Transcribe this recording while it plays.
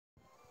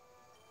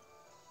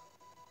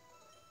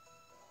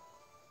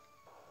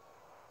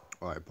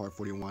Alright, part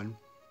 41.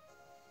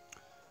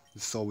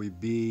 So we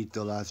beat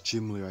the last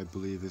gym leader, I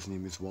believe his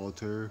name is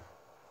Walter.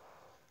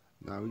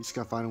 Now we just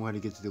gotta find out how to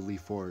get to the Elite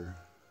Four.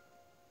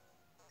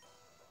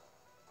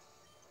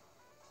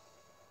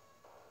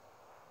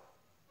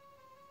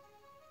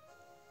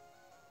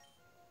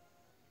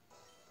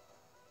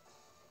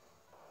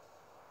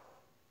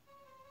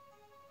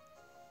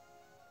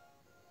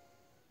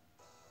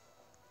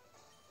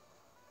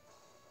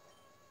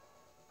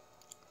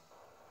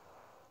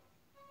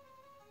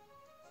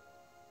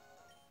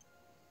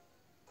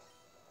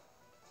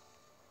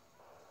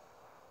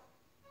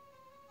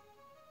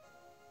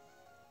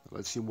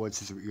 Let's see what's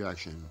his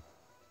reaction.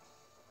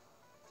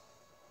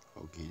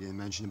 Okay, he didn't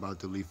mention about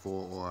the Elite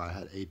Four or I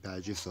had 8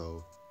 badges,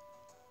 so...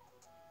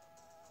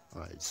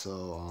 Alright,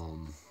 so,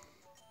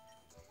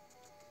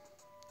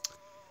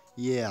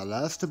 yeah,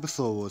 last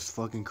episode was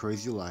fucking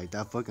crazy, like,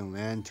 that fucking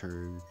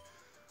Lantern.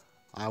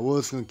 I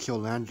was gonna kill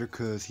Lantern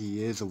because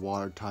he is a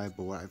water type,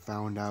 but what I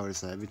found out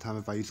is that every time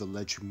if I use an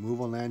electric move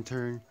on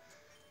Lantern,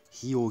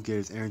 he will get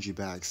his energy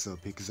back. So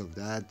because of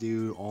that,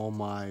 dude, all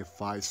my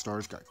 5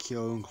 stars got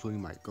killed,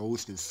 including my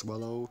Ghost and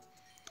Swallow.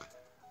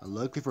 And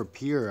luckily for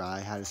Pier,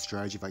 I had a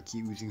strategy. If I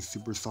keep using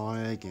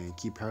Supersonic and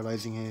keep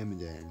paralyzing him, and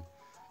then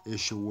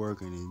it should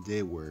work, and it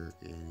did work.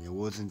 And it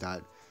wasn't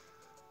that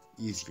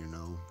easy, you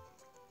know.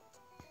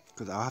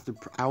 Because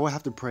I would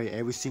have to pray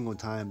every single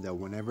time that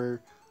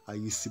whenever I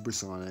use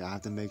Supersonic, I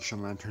have to make sure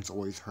Lantern's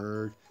always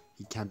heard.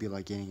 He can't be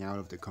like getting out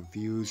of the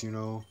confused, you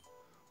know.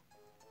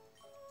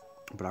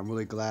 But I'm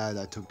really glad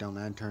I took down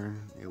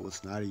Lantern. It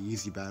was not an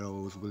easy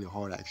battle. It was really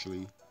hard,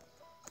 actually.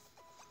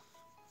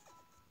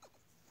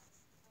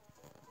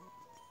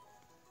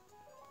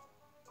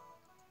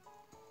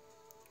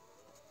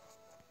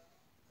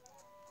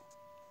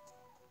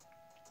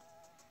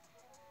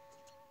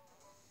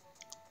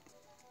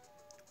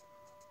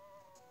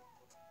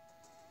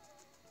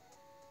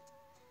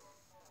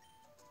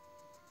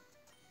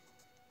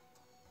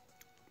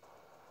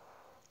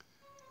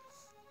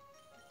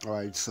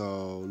 Alright,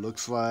 so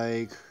looks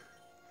like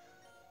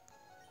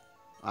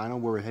I know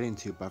where we're heading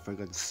to, but I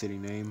forgot the city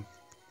name.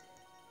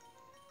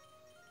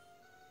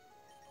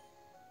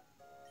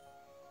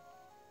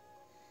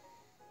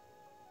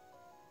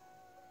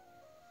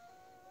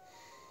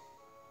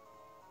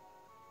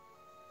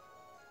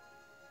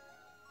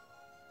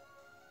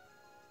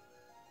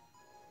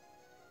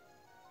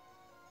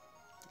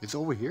 It's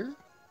over here?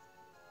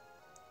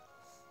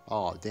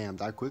 Oh, damn,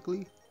 that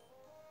quickly?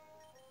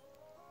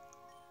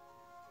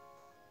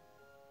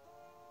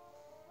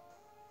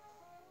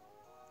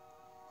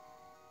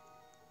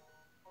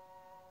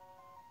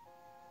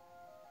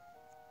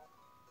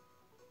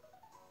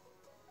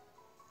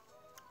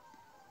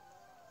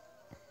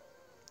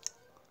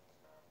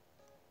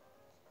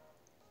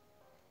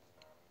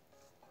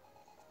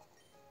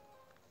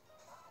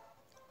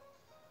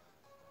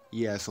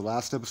 Yeah, so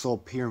last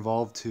episode, Pier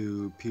evolved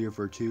to Pier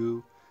for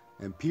 2.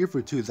 And Pier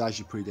for 2 is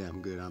actually pretty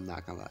damn good, I'm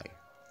not gonna lie.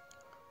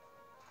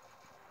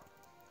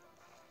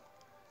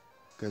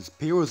 Because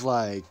Pier was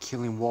like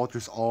killing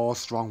Walter's all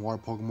strong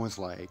water Pokemons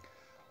like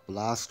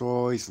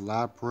Blastoise,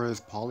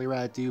 Lapras,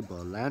 Poliwrath, dude,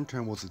 but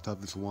Lantern was the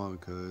toughest one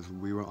because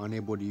we were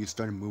unable to use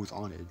certain moves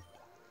on it.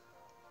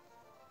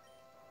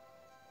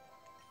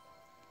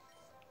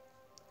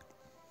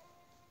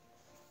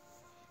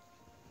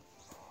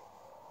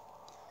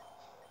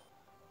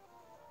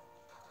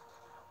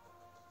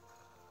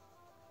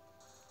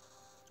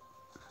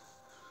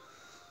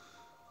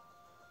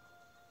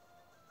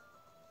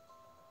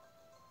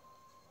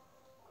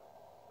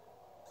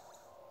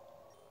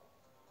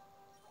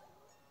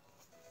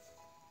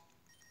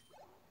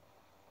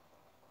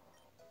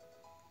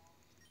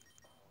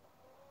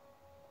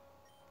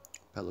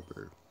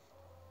 Pelipper.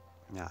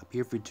 Nah,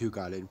 Pier for 2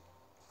 got it.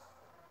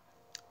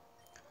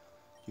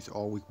 These are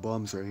all weak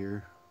bums right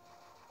here.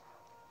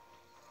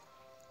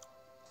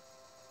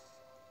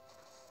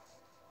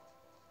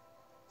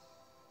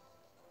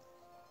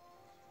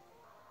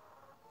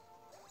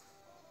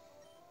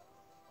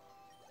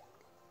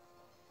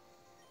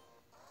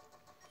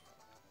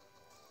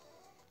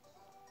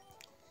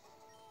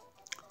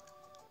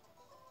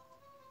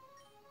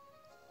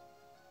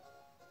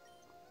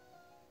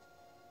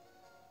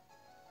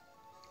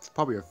 It's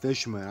probably a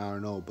fisherman, I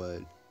don't know, but...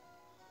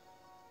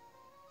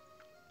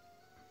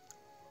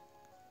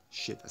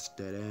 Shit, that's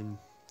dead end.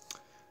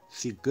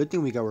 See, good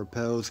thing we got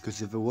repels,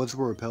 because if it wasn't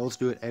for repels,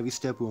 dude, every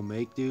step we'll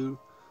make, dude,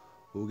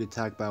 we'll get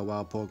attacked by a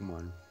wild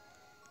Pokemon.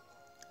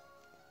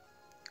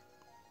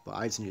 But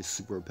I just need a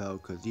super repel,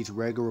 because these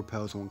regular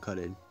repels won't cut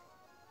it.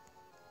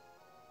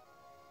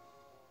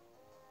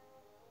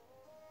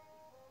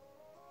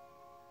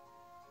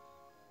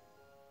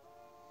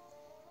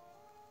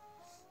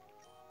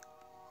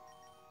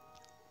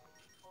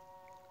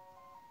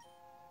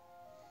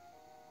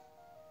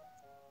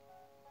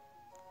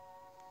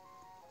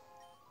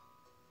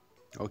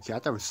 Okay, I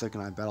thought for a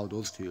second I battled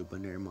those two, but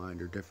never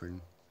mind, they're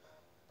different.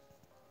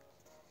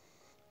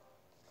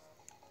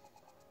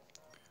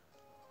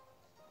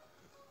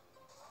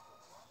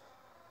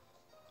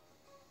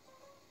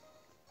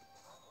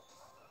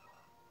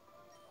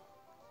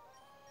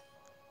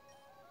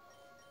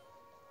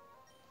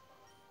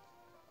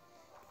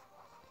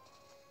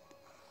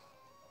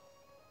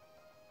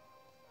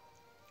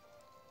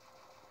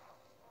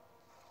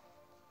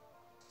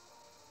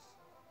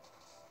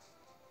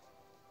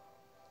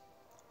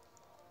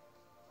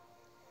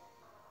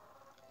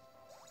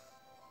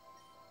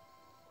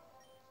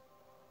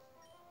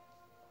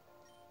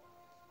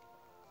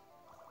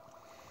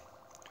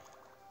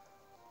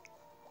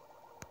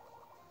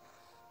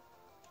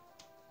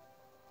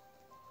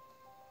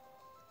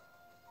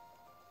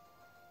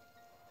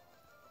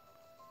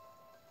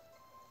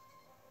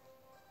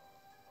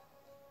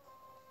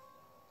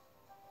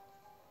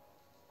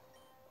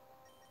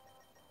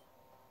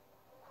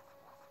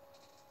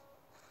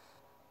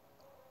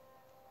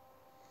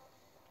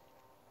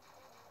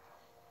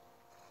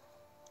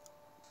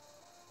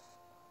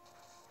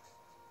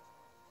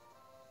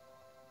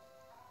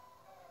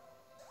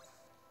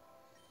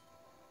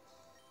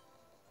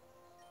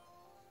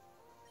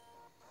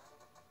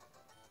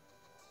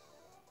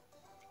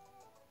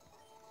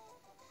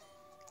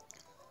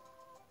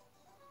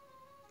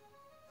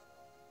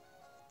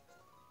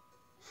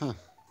 Huh.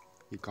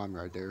 You got me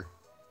right there.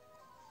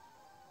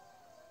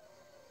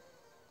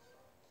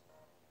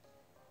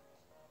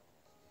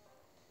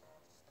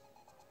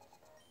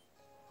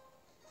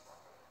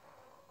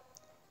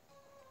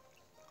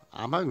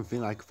 I'm not even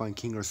feeling I can find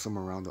King or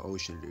somewhere around the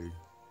ocean, dude.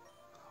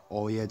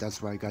 Oh yeah,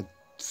 that's right. I got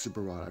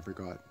Super Rod. I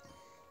forgot.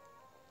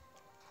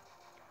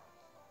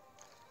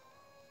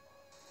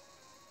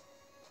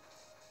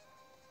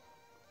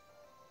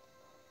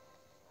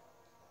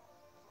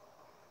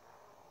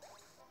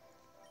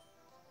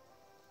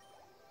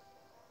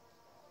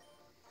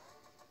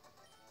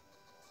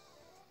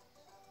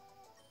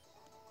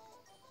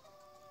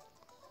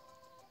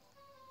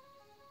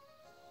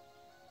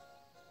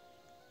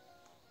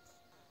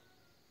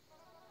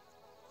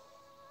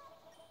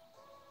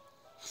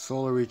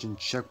 Solar Region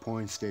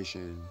Checkpoint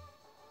Station.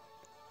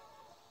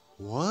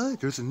 What?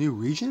 There's a new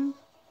region?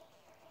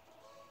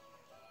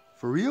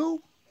 For real?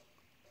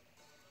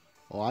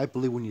 Oh, I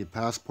believe we need a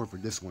passport for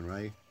this one,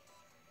 right?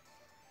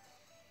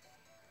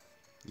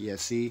 Yeah,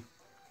 see?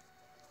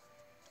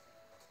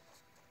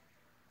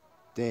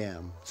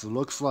 Damn. So it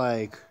looks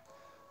like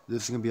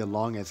this is gonna be a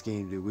long ass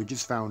game, dude. We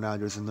just found out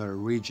there's another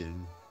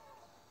region.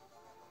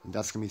 And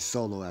that's gonna be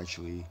solo,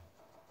 actually.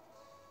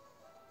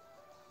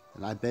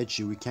 And I bet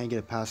you we can't get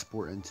a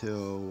passport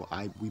until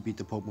we beat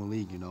the Pokemon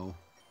League, you know?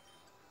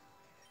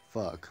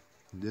 Fuck.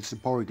 This is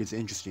part where it gets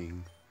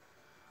interesting.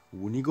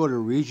 When you go to a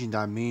region,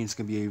 that means it's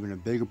gonna be even a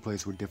bigger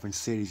place with different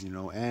cities, you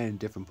know, and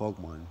different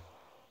Pokemon.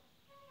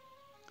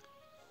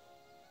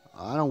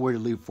 I don't know where the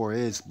League 4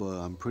 is, but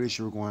I'm pretty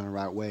sure we're going the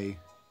right way.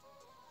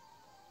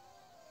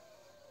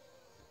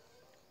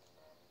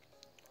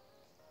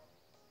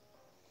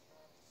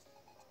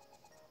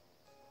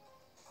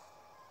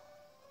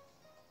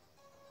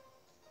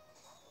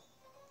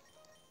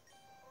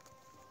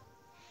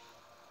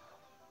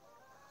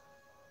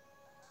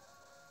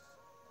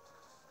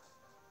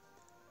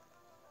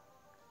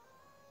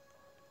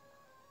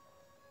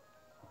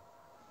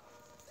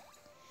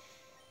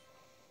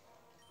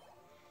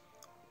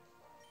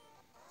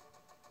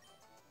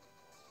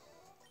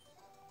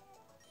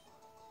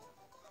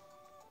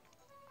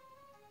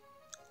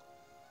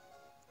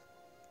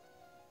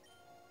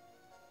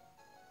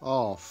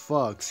 Oh,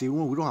 fuck. See,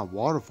 we don't have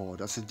waterfall.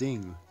 That's the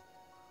thing.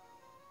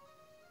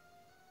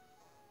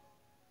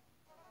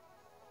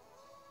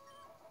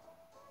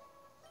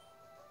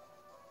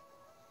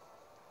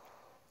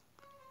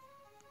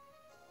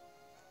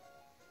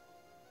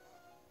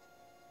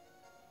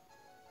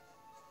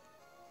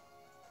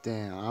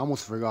 Damn, I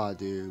almost forgot,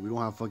 dude. We don't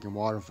have fucking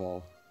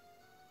waterfall.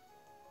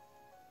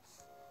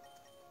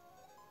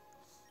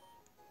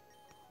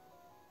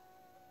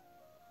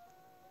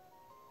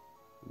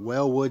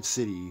 Wellwood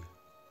City.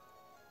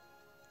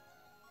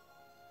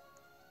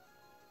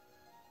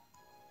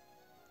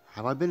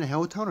 Have I been to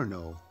Helltown or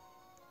no?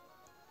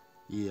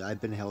 Yeah,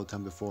 I've been to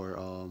Helltown before.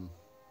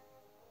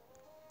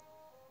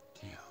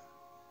 Damn.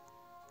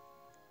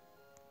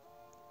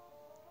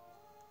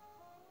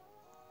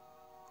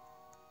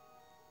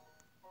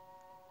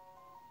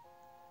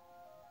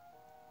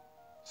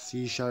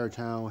 Seashire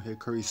Town,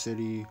 Hickory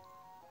City.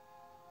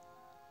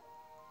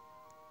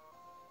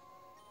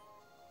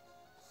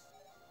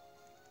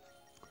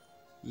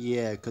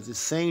 Yeah, because it's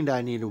saying that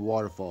I need a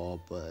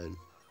waterfall, but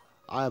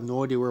I have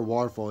no idea where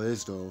waterfall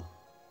is, though.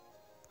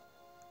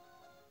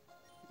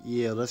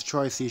 Yeah, let's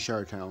try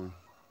Seashire Town.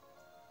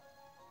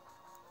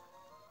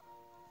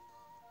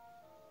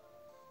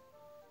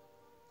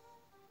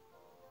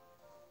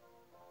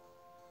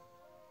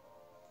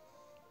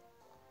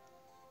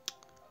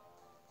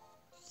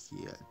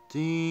 Yeah, I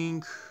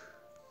think...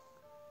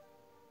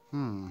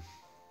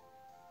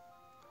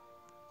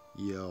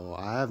 Yo,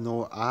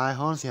 I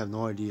honestly have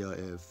no idea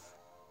if...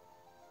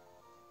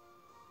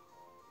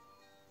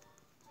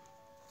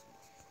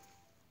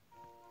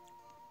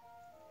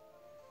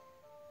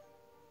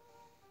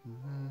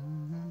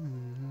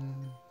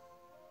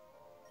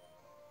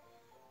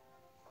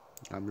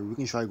 I mean, we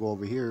can try to go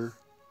over here.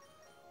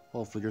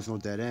 Hopefully there's no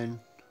dead end.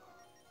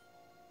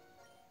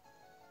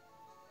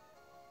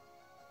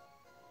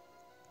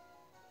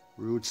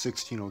 Route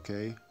 16,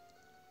 okay.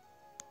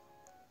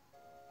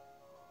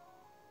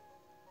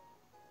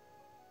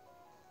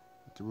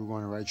 I think we're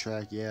going the right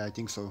track. Yeah, I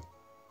think so.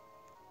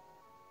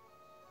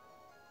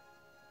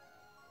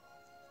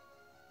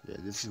 Yeah,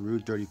 this is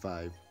Route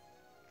 35.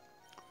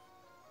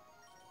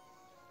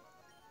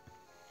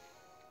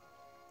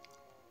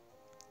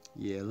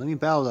 Yeah, let me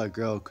battle that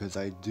girl because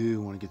I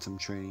do want to get some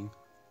training.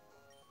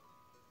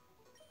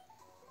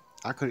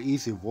 I could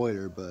easily avoid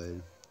her, but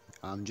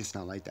I'm just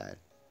not like that.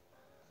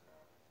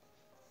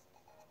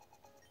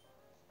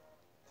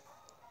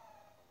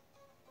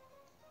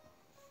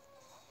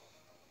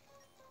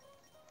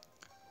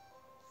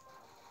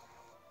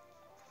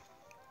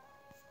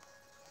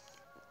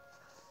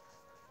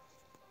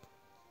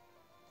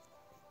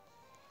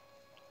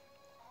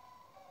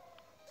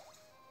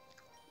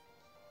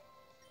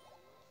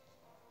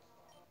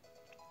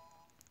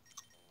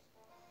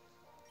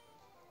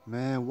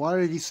 Man, why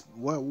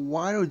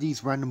do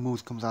these random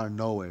moves comes out of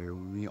nowhere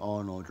when we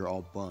all know they're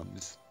all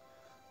bums?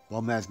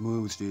 Bum ass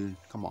moves, dude.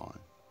 Come on.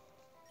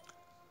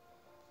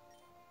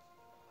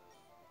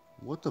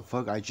 What the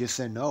fuck? I just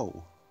said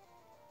no.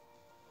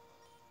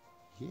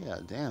 Yeah,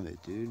 damn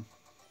it, dude.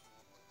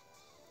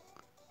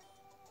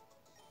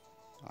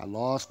 I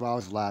lost while I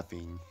was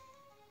laughing.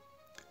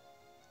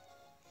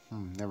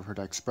 Never heard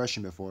that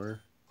expression before.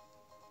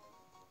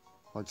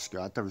 Let's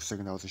go. I thought for a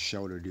second that was a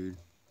shoulder, dude.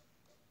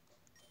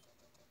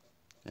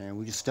 And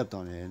we just stepped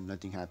on it and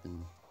nothing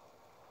happened.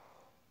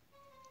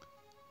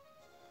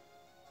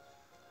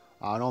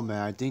 I don't know,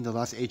 man. I think the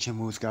last HM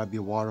move's gotta be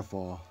a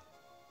waterfall.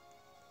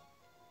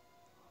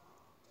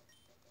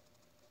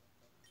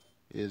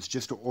 It's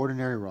just an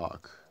ordinary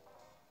rock.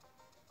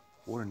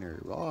 Ordinary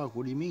rock?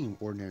 What do you mean,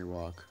 ordinary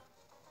rock?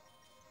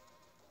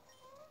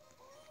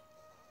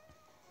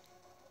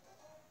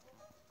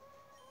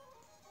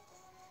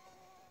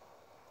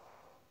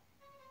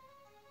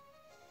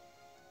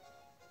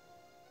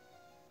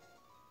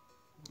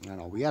 I don't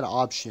know. We had an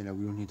option that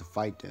we don't need to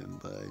fight them,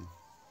 but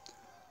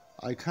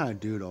I kind of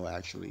do, though,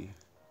 actually.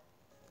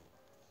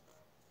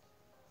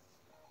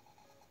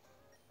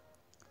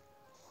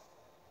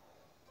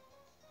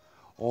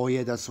 Oh,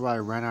 yeah, that's why I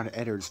ran out of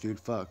editors, dude.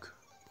 Fuck.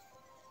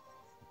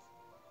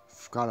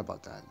 Forgot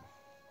about that.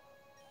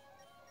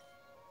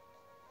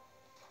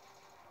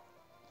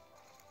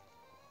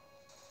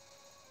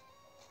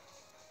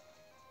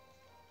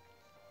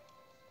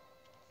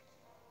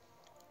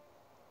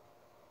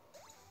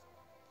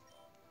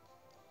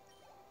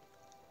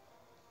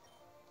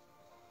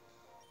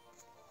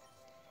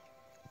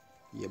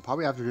 Yeah,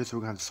 probably after this, we're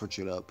gonna have to switch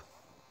it up.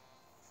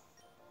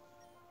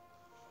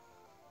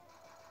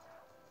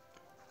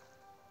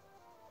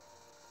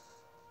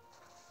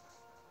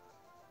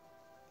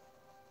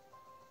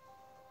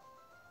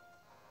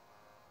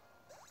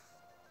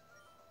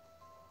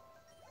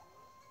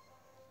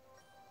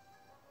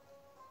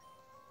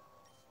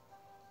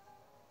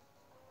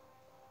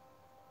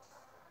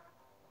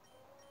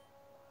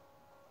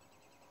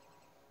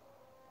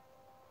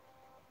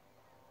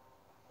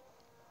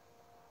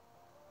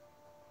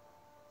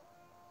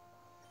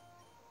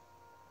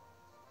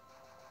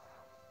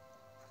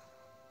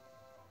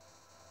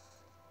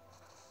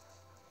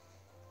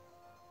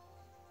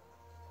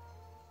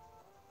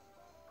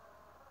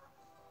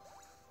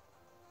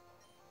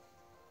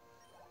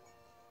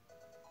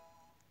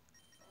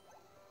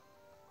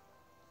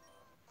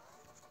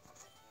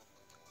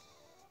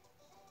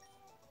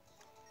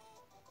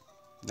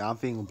 Now I'm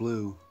feeling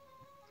blue.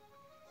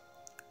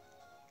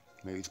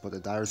 Maybe it's about to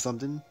die or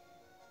something.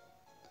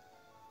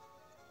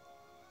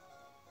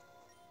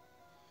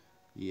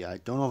 Yeah, I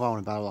don't know if I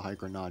want to battle a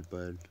hike or not,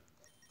 but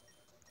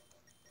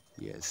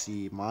yeah,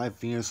 see, my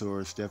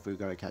Venusaur's definitely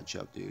gotta catch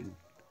up, dude.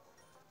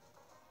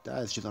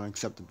 That is just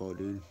unacceptable,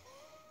 dude.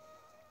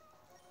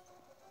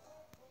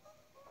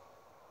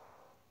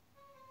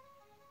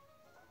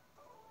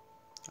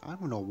 I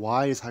don't know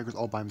why this hiker's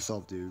all by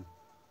himself, dude.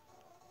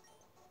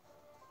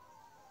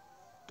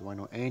 Do I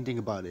know anything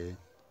about it?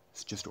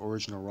 It's just the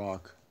original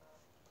rock.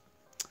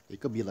 It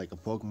could be like a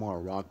Pokemon or a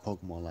rock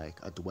Pokemon, like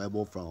a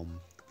Dwebble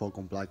from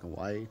Pokemon Black and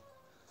White.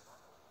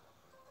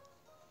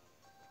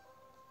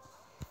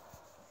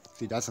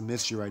 See, that's a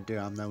mystery right there.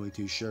 I'm not really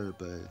too sure,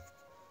 but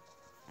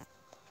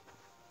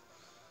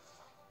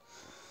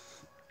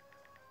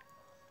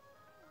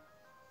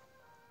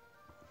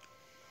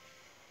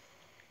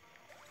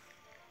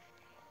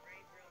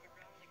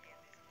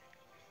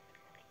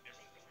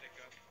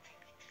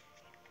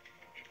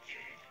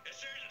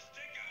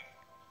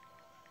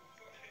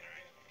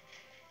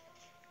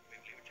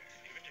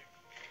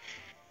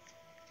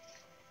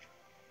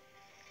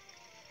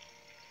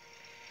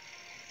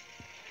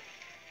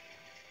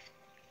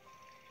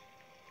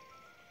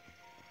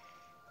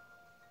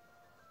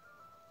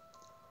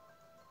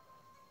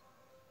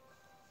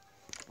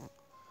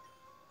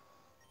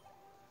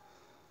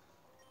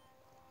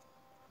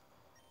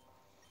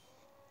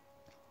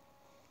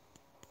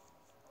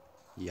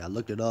yeah, I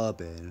looked it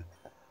up and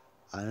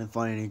I didn't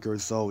find any good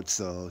results.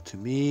 So to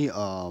me,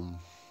 I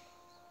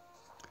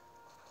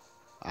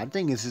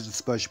think it's just a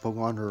special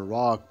Pokemon under a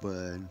rock,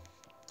 but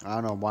I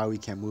don't know why we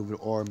can't move it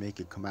or make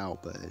it come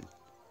out, but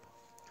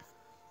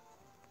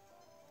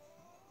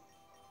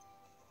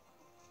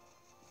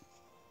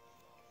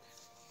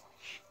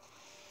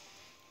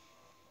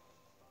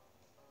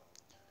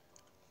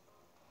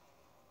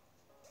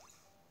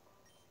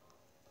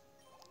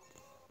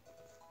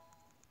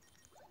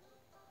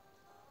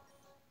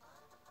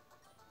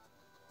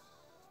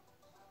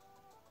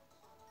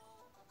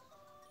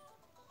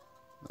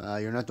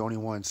you're not the only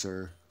one,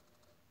 sir.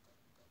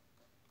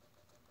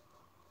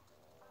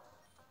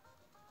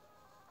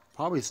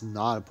 Probably it's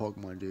not a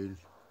Pokemon, dude.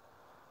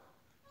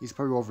 He's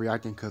probably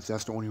overreacting because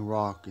that's the only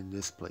rock in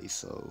this place,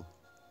 so.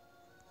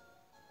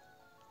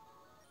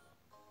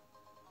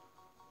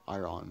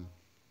 Iron.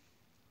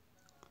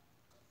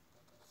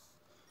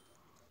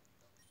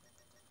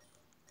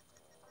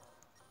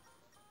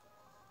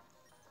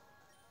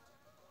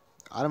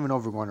 I don't even know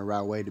if we're going the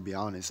right way, to be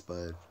honest,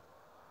 but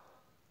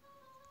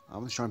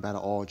I'm just trying to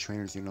battle all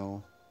trainers, you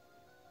know.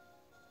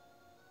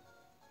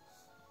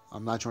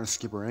 I'm not trying to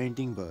skip or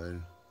anything, but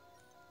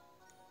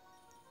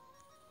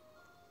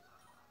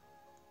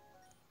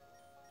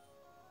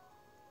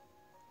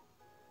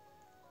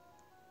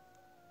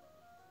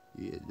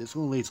yeah, this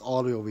one leads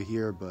all the way over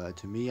here, but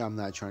to me, I'm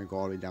not trying to go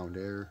all the way down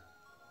there.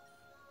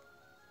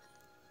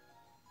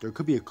 There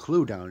could be a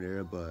clue down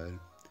there, but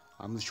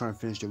I'm just trying to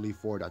finish the Elite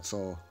Four, that's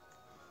all.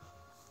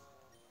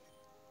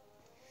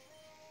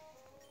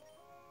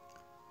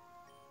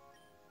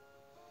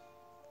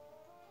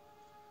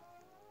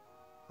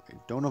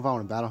 I don't know if I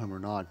want to battle him or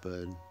not,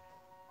 but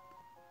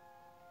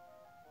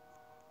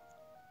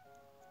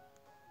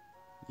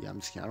yeah, I'm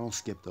just kidding. I don't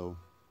skip though.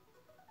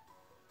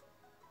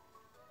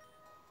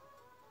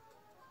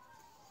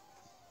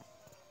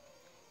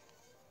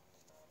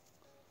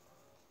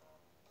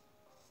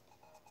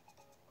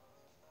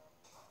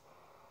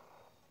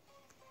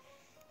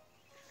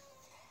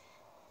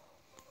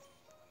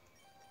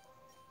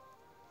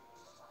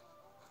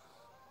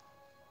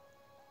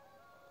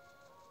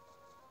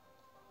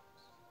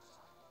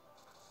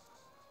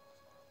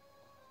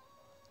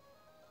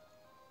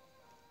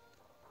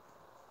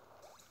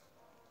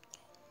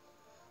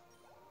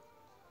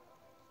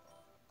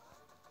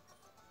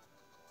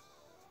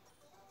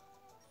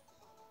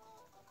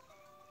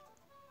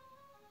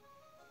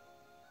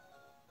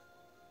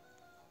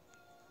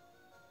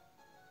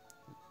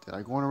 Did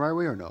I go in the right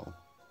way or no?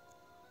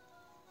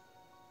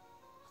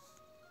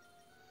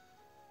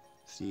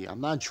 See, I'm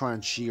not trying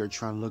to cheat or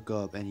trying to look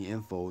up any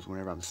infos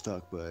whenever I'm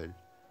stuck, but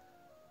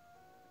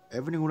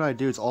everything what I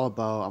do is all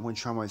about, I'm going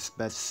to try my best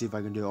to see if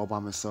I can do it all by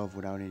myself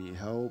without any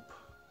help.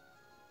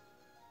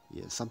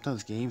 Yeah,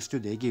 sometimes games too,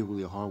 they get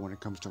really hard when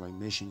it comes to like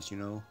missions, you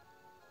know?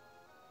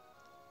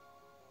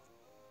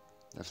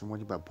 That's one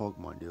thing about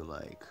Pokemon, dude,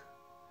 like,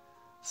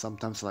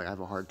 sometimes like I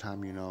have a hard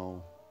time, you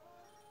know,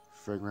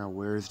 figuring out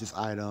where is this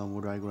item,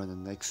 where do I go to the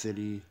next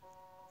city?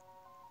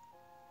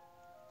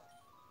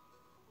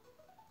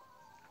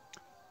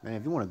 Man,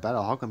 if you want to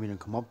battle, how come you didn't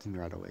come up to me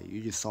right away?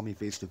 You just saw me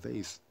face to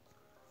face.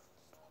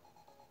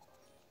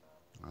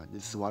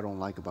 This is what I don't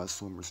like about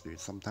swimmers, dude.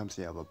 Sometimes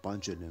they have a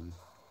bunch of them.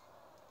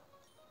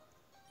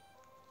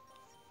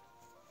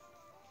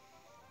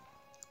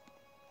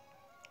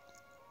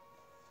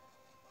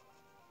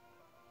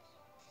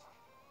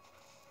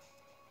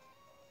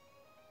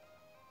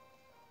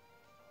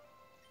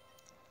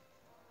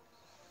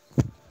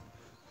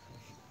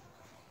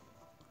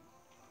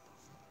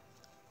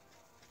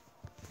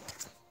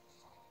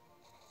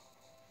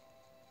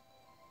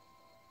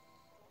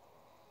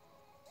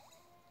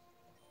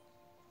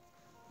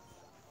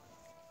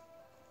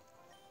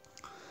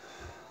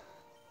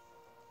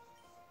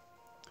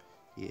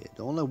 Yeah,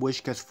 don't let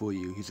Wishcats fool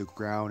you. He's a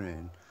ground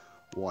and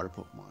water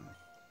Pokemon.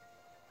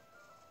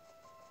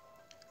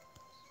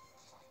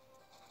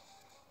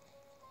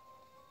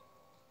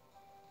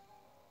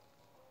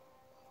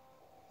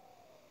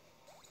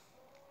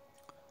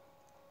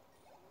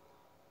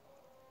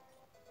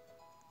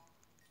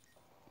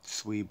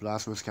 Sweet,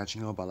 Blastoise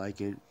catching up. I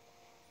like it.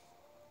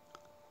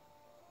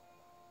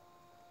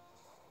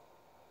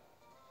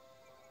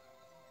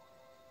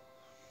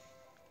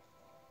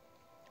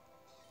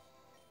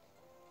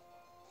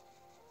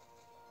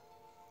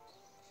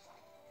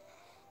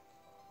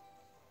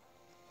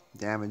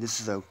 Damn it, this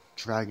is a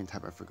dragon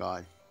type. I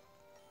forgot.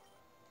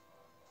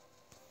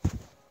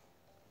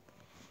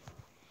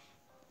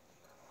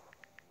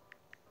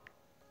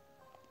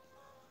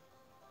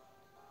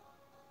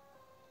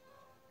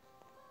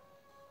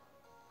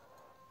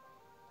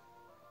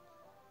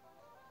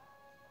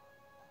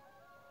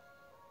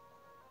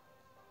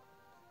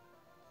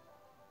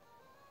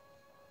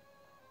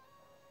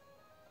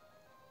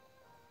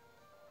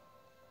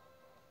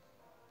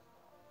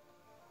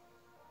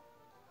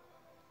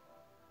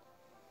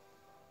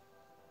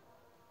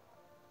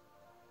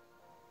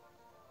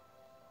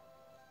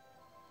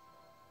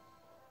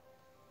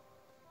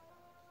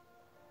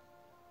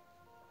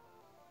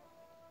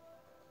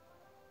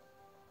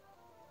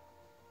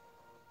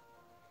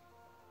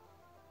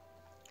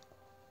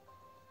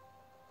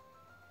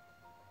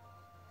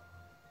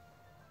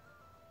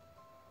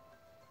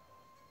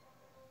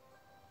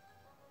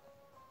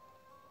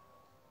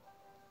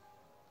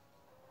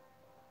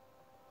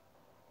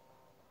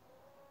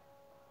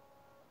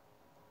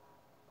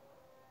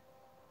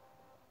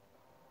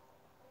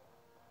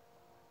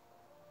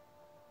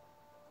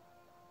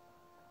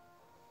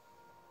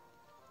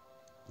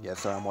 Yeah,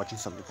 sorry, I'm watching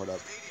something put up.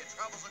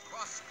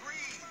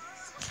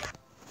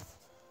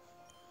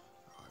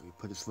 We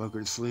put this fucker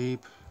to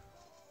sleep.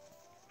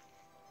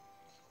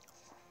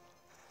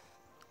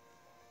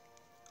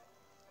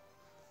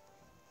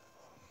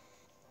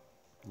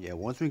 Yeah,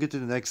 once we get to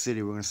the next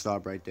city, we're gonna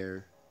stop right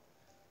there.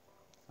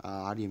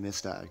 How do you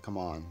miss that? Come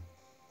on.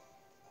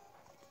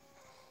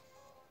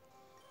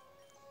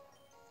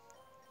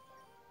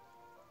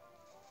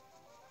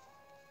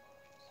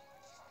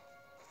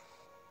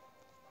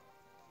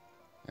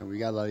 And we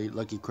got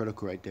lucky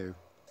critical right there.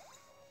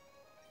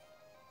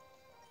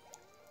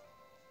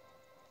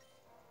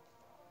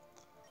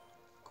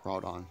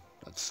 Groudon.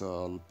 That's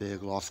a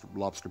big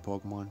lobster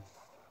Pokemon.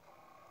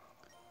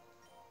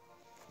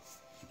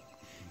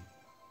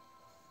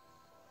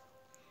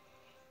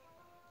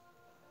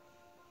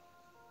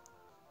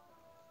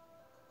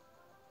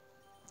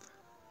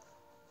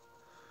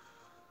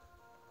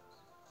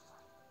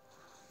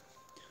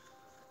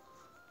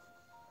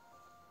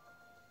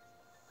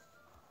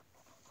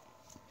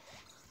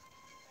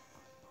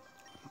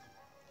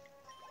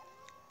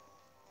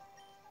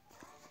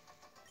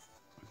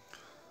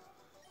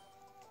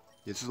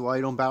 This is why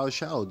you don't battle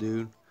Shadow,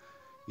 dude.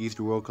 He's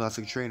the world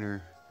classic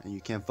trainer, and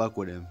you can't fuck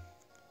with him.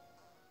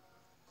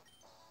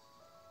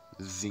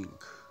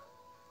 Zinc.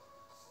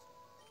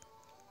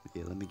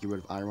 Yeah, let me get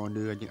rid of Iron,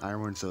 dude. I think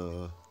Iron's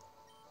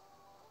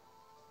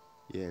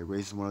yeah, it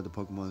raises one of the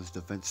Pokemon's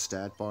defense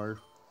stat bar.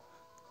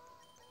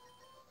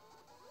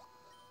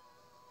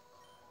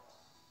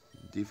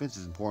 Defense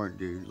is important,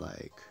 dude.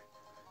 Like,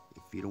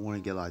 if you don't want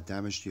to get a lot of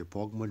damage to your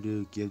Pokemon,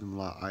 dude, give them a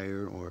lot of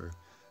Iron or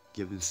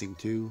give them Sync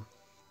 2.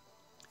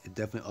 It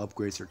definitely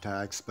upgrades their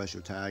attack, special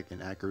attack,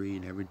 and accuracy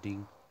and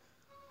everything.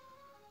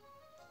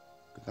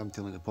 Cause I'm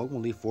telling you, the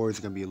Pokemon Leaf 4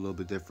 is going to be a little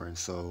bit different,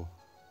 so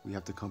we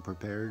have to come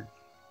prepared.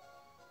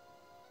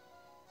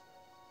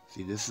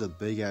 See, this is a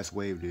big ass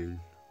wave, dude.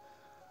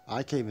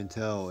 I can't even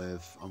tell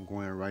if I'm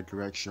going in the right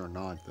direction or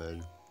not, but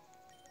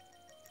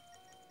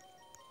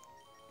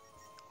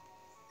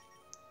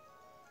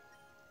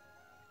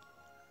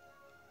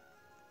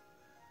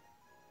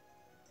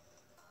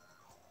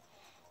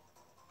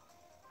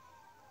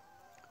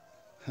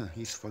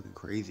he's fucking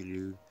crazy,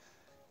 dude.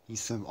 He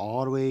swam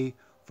all the way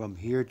from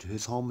here to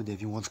his home, and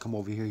if he wants to come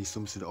over here, he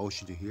swims to the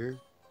ocean to here.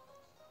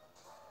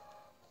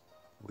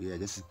 Well, yeah,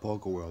 this is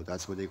Poke World.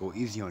 That's where they go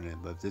easy on it.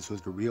 But if this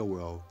was the real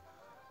world,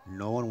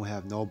 no one would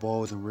have no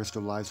balls and risk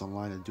their lives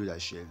online to do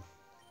that shit.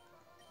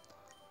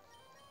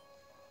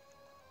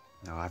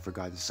 Now I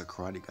forgot this is a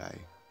karate guy.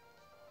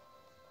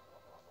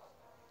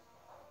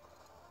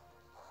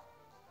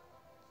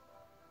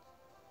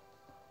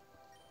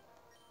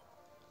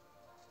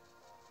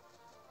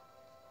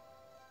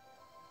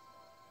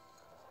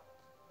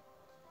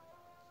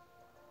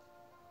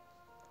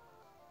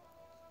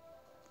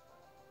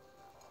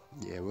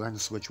 Yeah, we're gonna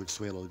switch with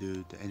Swalo,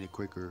 dude, to end it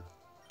quicker.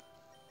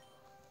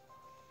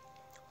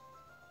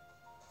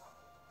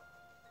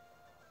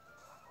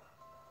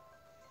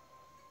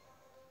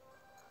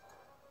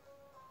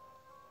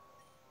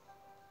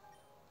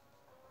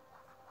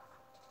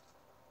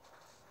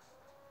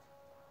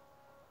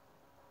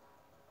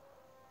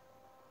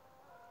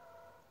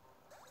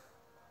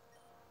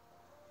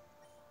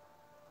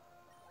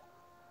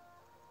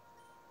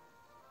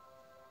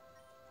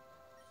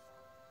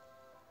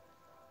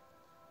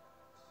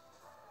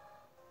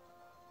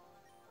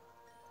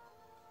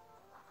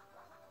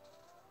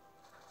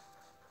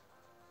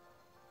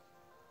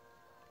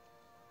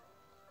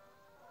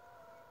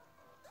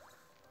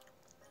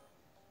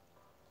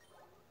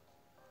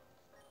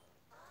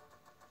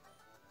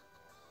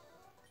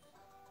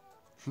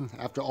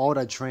 After all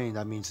that training,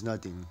 that means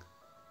nothing.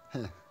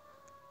 So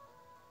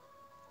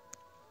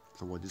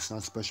what, this is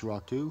not Special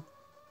Rock 2?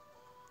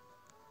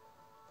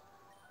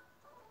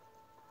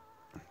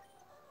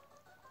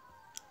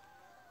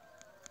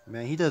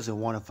 Man, he doesn't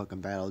want to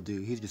fucking battle,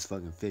 dude. He's just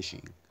fucking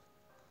fishing.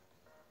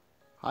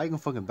 How you gonna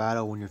fucking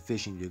battle when you're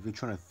fishing, dude? If you're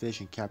trying to fish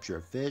and capture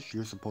a fish,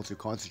 you're supposed to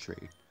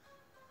concentrate.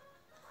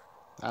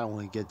 I don't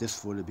really get this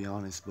for, to be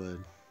honest, but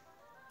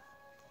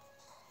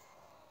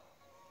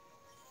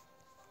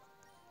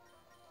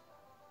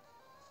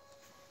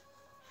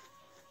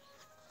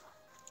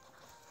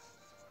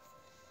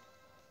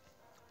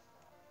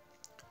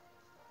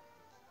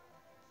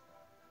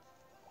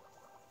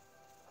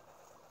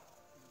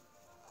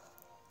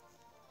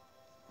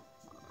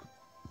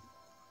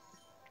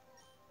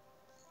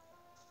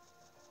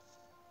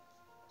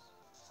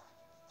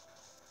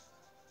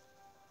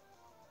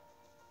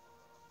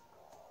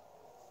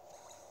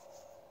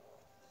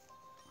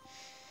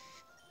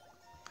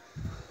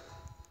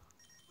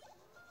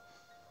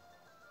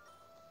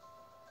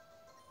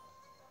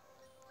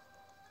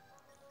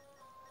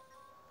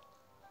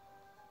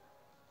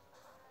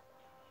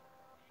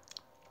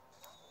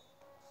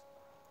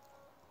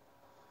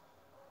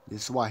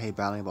this is why I hate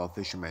battling about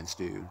fishermen,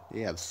 dude. They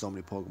have so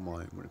many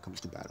Pokemon when it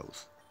comes to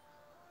battles.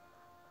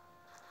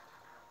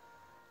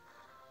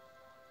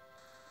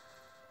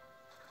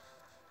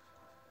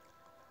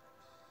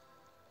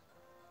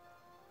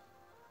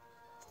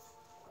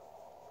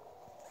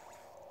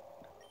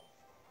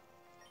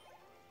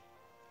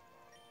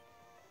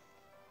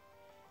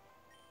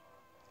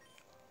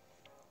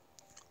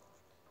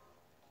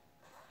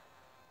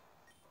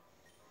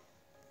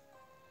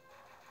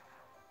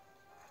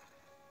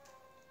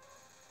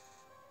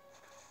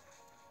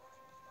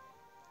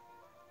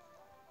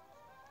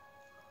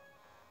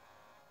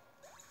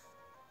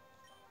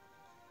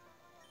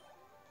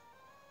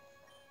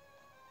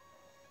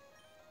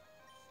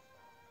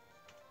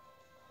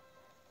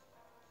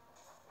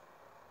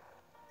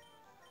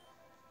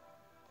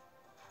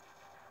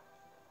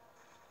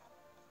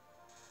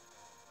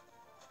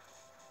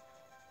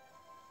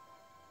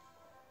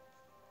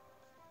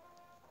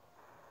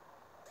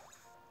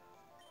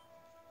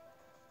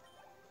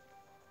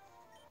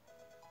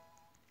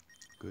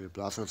 Good,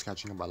 Blasto's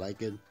catching up, I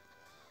like it.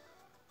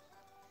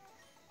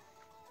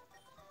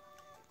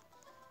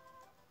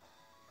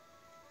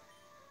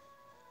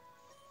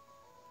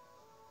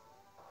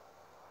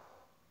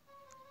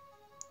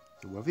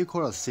 What if you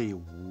call a city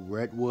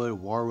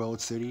Redwood Warworld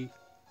City?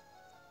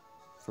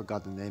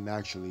 Forgot the name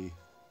actually.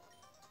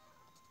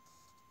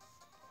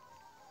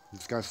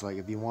 This guy's like,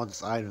 if you want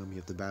this item, you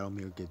have to battle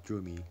me or get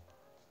through me.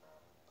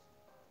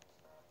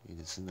 He's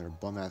just another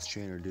bum ass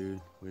trainer, dude,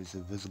 with his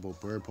invisible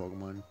bird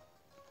Pokemon.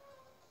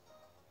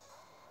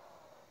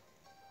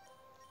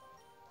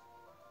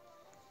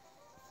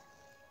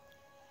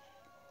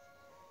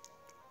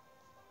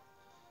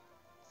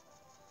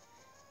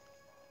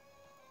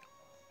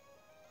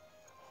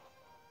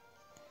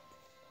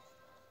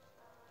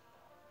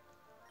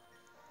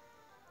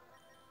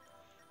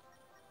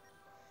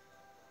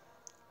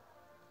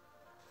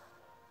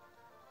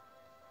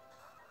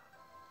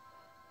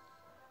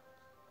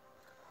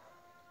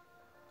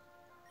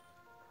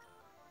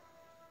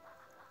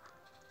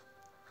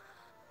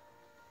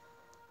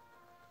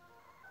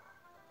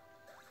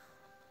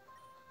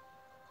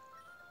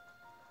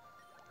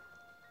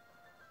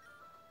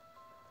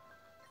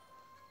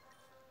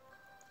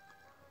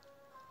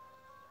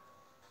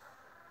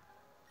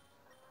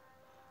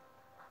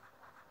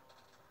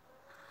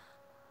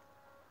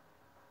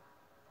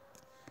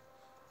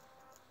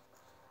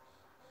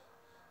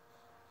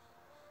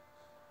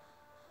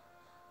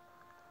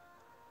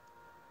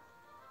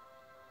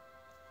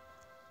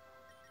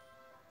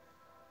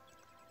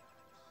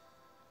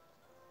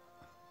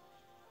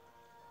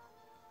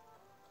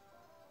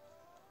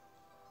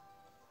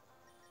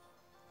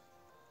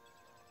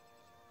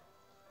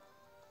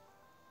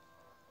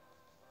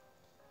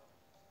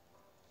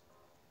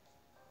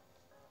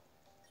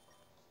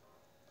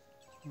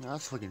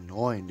 That's fucking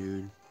annoying,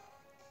 dude.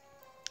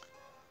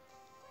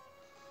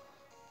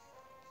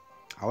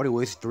 I already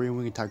wasted 3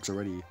 wing attacks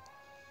already.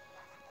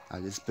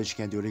 This bitch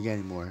can't do it again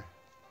anymore.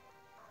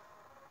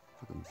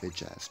 Fucking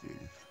bitch ass, dude.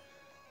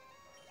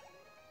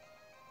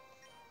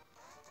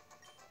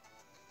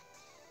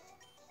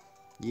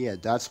 Yeah,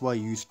 that's why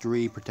you use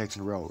 3 protects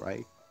in a row,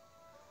 right?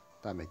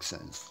 That makes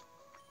sense.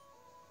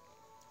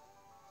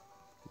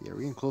 Yeah, we're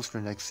getting close to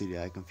the next city.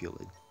 I can feel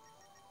it.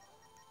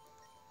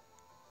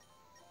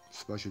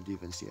 Special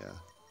defense, yeah.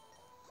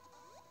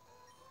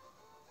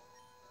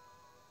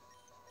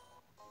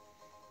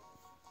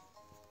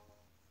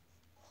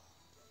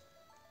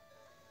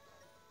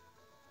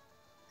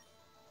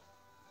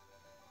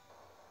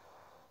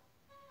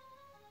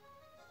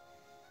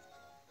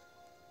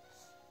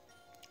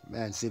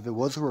 Man, see, if it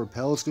wasn't for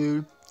repels,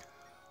 dude,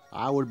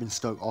 I would have been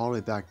stuck all the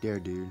way back there,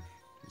 dude.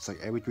 It's like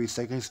every 3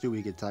 seconds, dude,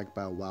 we get attacked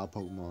by a wild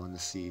Pokemon in the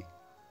sea.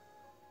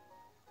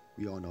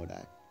 We all know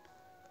that.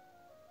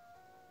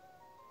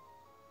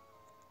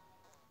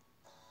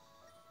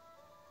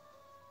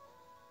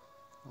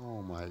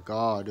 Oh my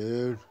god,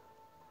 dude.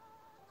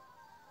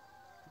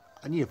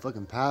 I need a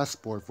fucking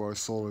passport for our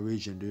solar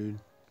region, dude.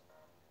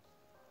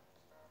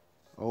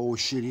 Oh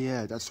shit,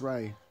 yeah, that's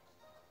right.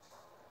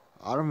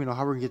 I don't even know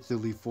how we're gonna get to the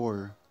Elite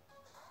Four.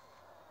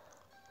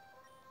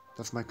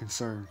 That's my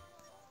concern.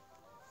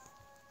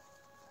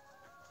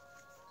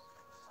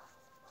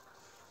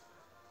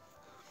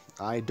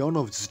 I don't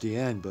know if this is the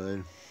end, but...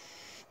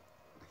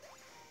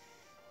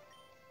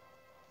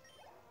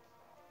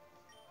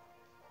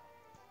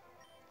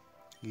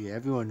 yeah,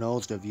 everyone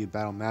knows that if you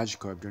battle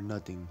Magikarp, they're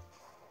nothing.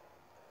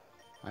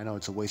 I know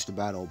it's a waste of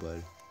battle, but...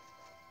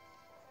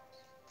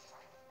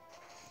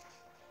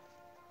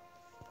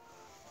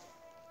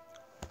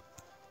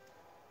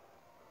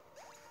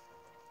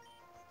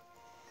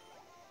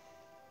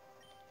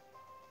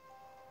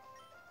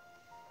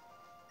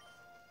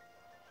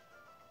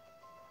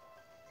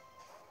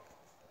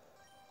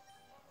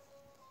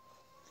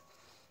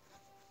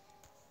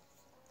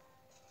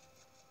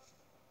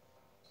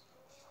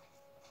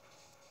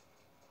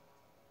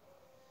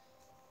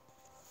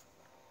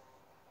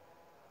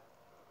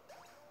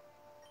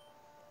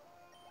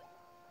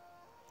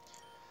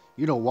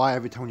 you know why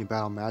every time you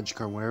battle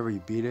Magikarp, whenever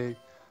you beat it,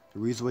 the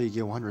reason why you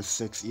get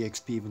 106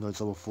 EXP even though it's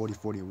level 40,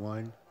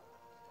 41,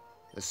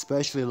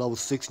 especially level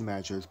 60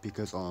 matches,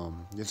 because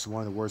this is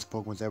one of the worst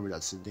Pokemons ever,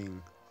 that's the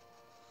thing.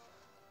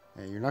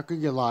 And you're not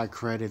gonna get a lot of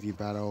credit if you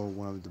battle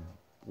one of the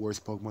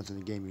worst Pokemons in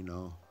the game, you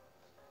know.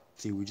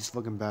 See, we just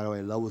fucking battle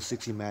a level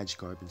 60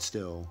 Magikarp and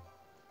still,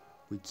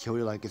 we killed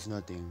it like it's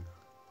nothing.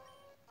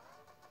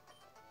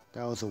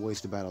 That was a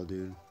waste of battle,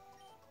 dude.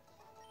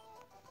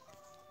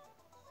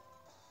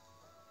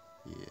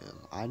 Yeah,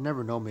 I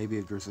never know, maybe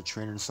if there's a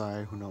trainer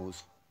inside, who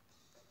knows.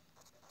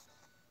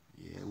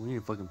 Yeah, we need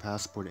a fucking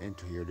passport to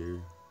enter here,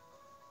 dude.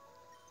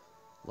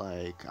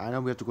 Like, I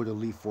know we have to go to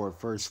Elite Four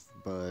first,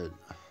 but...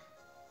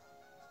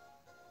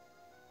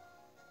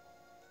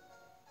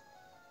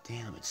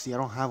 damn it, see, I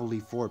don't have a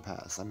Elite Four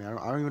pass. I mean, I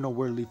don't even know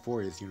where Elite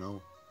Four is, you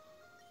know.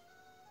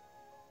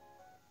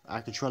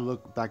 I can try to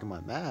look back at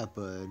my map,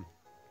 but...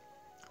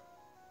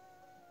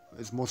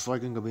 it's most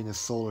likely going to be in the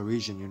solar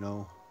region, you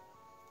know.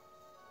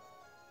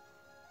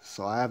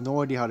 So I have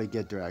no idea how to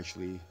get there,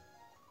 actually.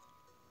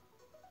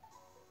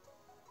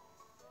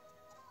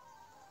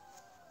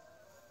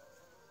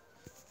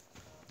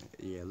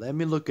 Yeah, let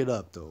me look it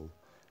up, though.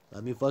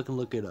 Let me fucking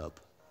look it up.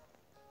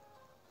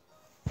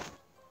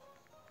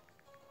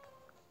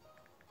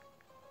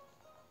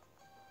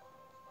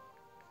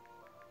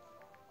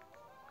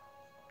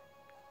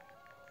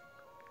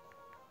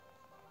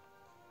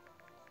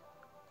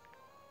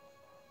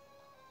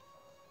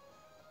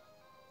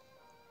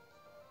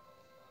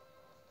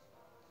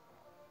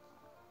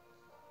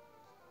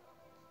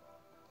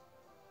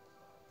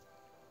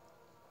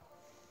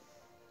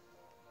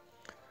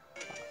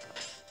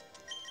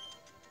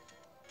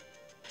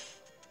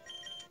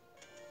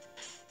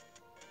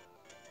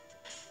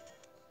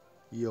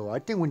 Yo, I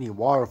think we need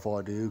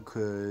waterfall, dude,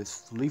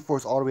 cause Leaf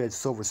Force all the way at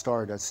Silver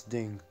Star. That's the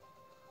thing.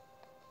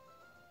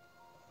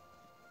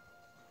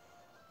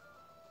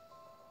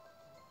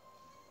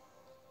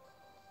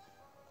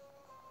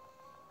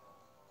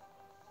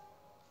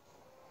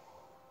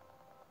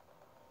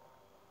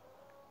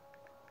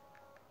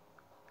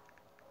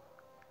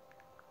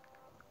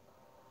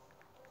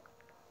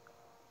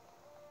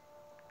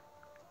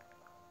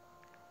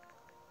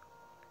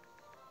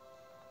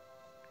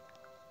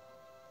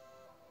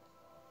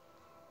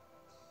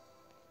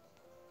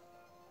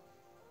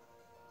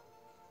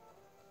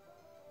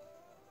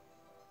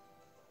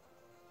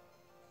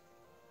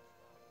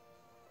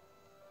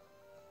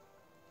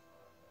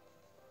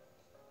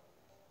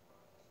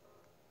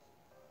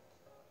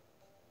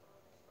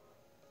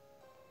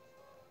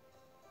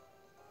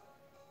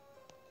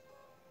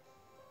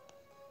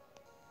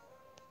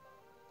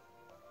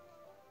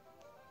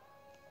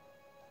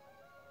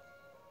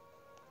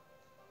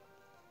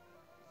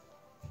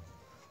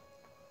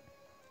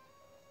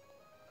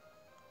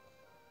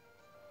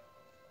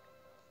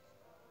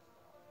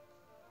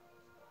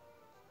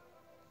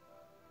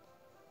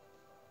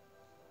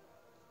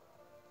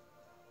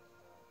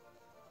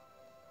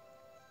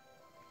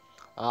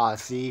 Ah,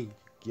 see,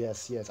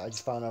 yes, yes. I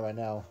just found out right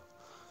now.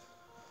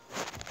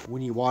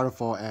 We need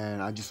waterfall,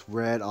 and I just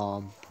read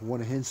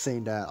one of him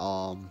saying that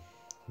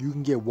you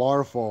can get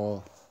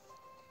waterfall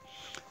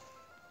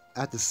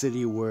at the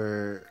city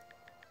where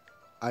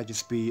I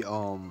just be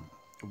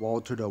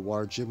Walter the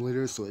water gym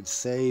leader. So it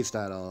says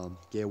that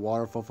get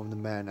waterfall from the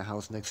man in the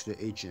house next to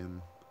the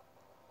HM.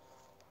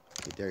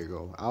 Okay, there you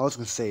go. I was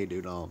gonna say,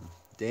 dude,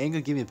 they ain't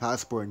gonna give me a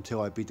passport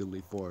until I beat the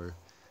Elite Four.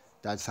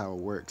 That's how it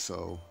works.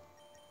 So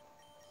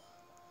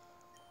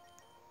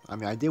I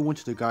mean, I did went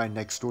to the guy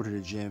next door to the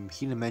gym.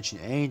 He didn't mention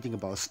anything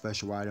about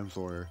special items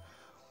or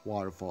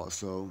waterfall.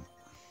 So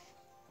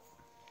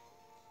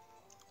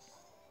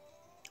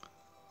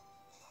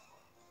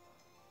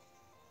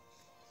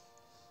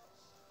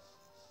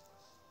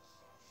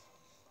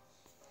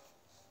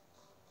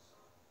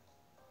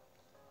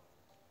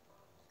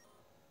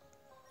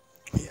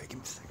yeah, give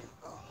me a second.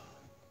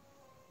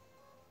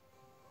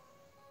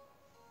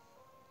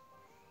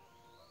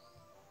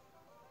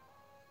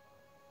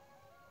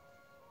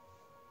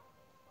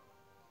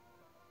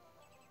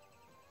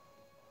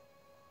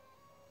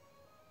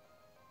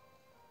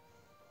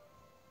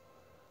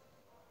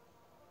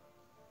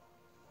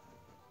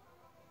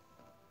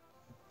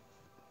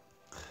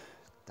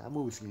 That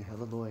movie's gonna be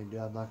hella annoying, dude.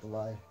 I'm not gonna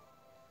lie.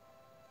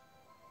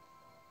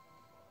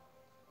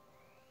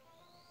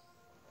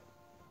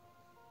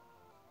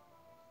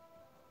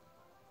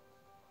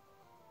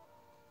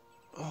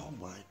 Oh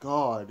my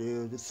god,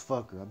 dude, this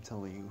fucker, I'm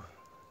telling you.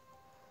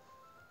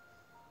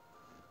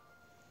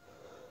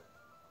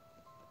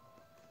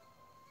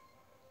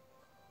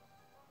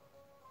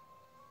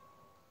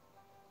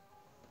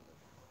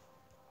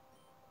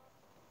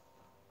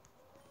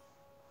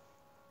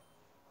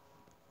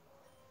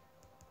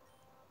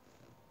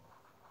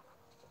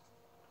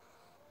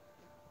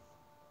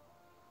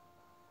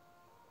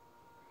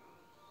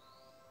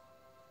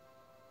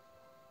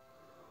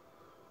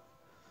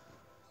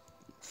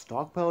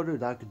 Stockpile, dude,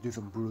 that could do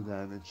some brutal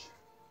damage.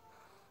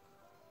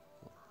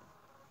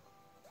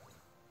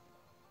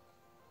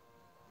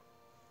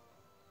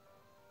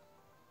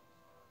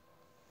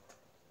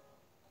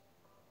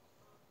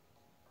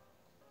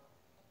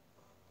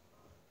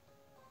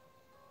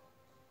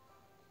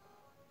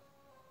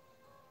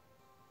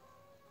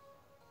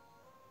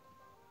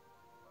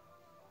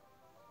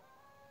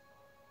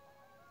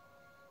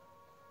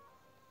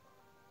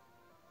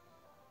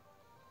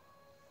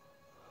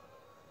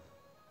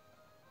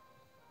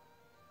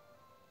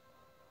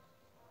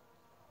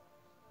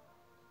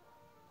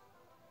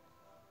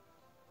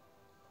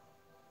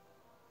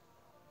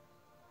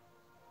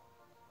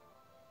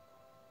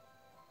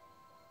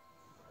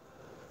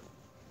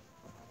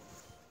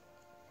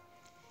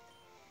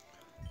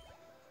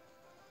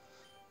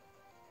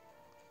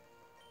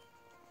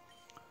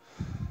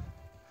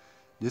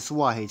 This is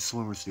why I hate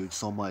swimmers, dude,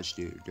 so much,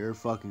 dude. They're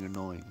fucking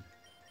annoying.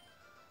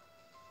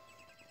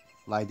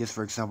 Like this,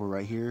 for example,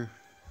 right here.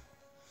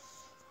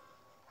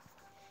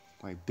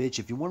 Like, bitch,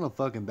 if you want to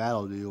fucking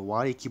battle, dude,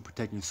 why do you keep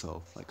protecting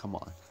yourself? Like, come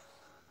on.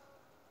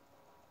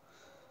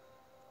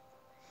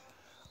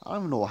 I don't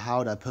even know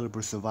how that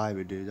Pelipper survived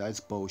it, dude. That's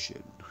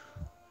bullshit.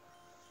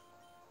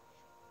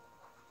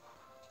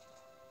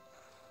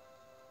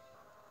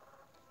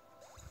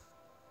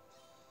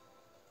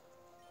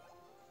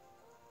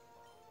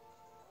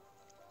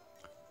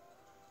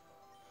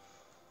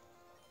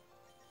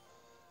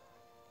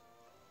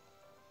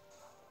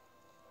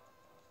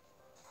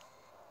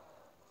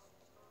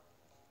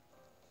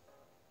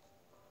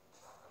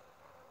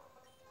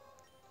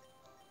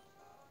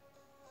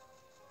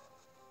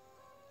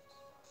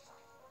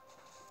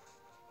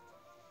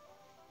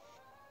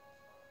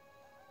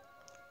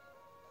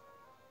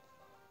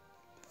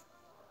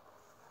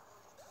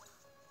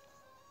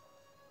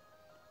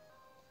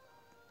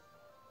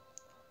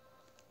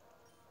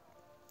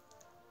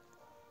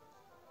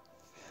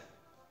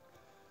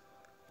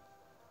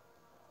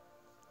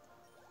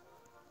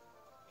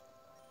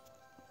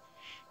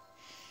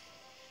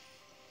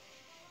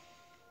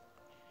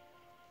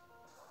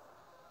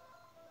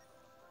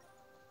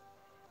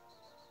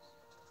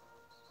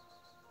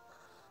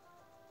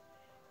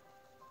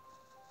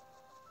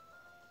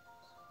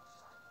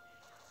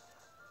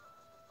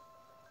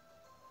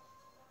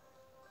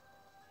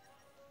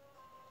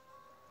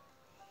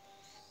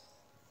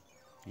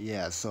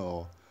 Yeah,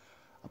 so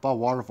about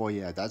Waterfall,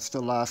 yeah, that's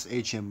the last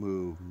HM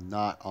move,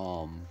 not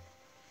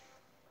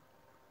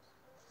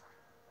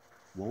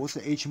what was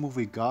the HM move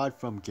we got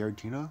from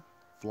Giratina?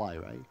 Fly,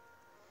 right?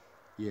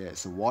 Yeah,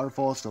 so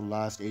Waterfall is the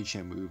last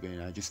HM move,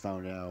 and I just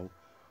found out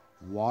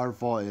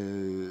Waterfall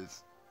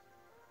is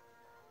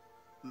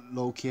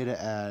located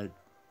at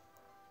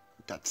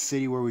that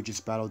city where we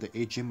just battled the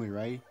 8 gym leader,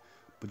 right?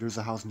 But there's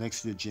a house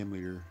next to the gym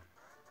leader.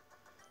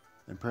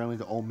 And apparently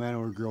the old man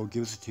or girl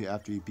gives it to you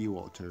after you beat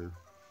Walter.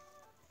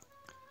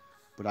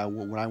 But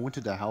when I went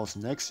to the house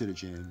next to the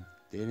gym,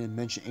 they didn't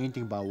mention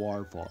anything about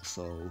Waterfall,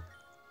 so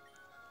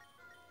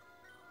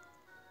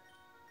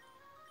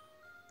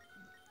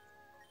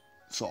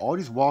all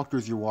these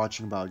walkthroughs you're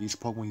watching about, these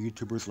Pokemon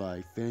YouTubers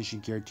like finishing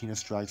Giratina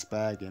Strikes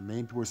Back, and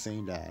many people are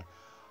saying that,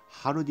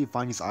 how do they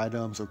find these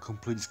items or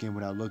complete this game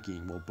without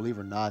looking? Well, believe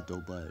it or not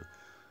though, but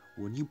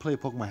when you play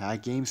Pokemon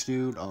hack games,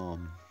 dude,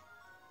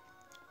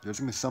 there's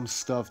gonna be some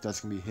stuff that's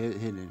gonna be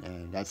hidden,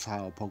 and that's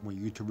how Pokemon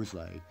YouTubers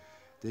like,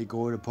 they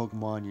go to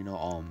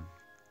Pokemon,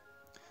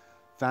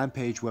 fan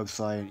page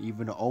website, and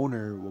even the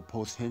owner will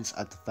post hints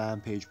at the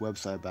fan page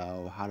website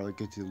about how do I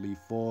get to the Elite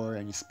Four,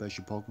 any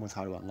special Pokemons,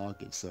 how to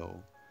unlock it.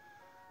 So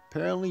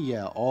apparently,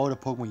 yeah, all the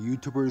Pokemon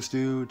YouTubers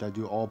do that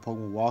do all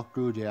Pokemon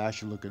walkthrough, they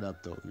actually look it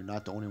up though. You're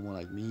not the only one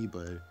like me,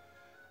 but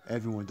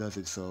everyone does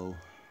it. So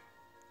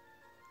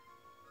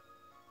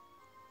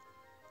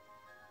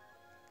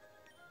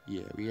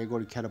yeah, we gotta go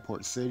to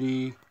Catapult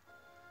City.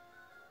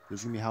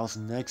 There's gonna be a house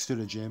next to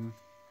the gym,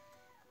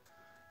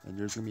 and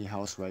there's gonna be a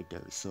house right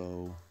there.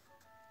 So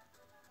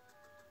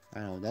I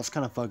don't know, that's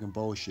kind of fucking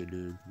bullshit,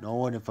 dude. No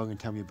one can fucking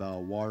tell me about a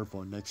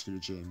waterfall next to the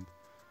gym.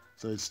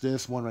 So it's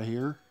this one right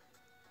here.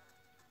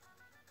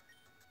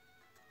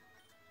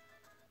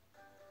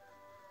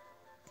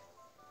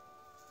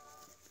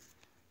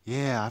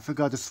 Yeah, I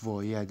forgot this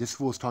fool. Yeah, this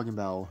fool is talking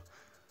about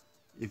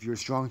if you're a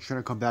strong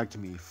trainer, come back to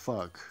me.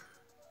 Fuck.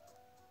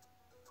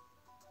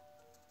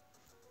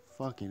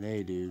 Fucking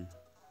A, dude.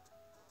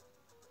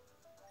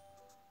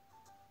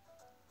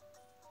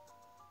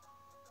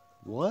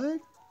 What?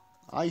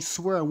 I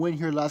swear I went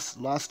here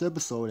last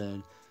episode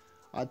and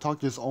I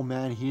talked to this old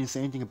man. He didn't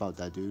say anything about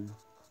that, dude.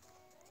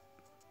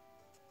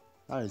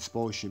 That is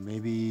bullshit.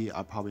 Maybe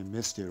I probably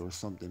missed it or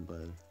something,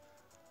 but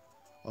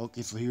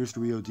okay. So here's the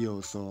real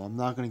deal. So I'm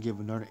not gonna give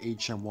another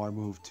HM water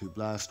move to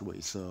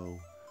Blastaway. So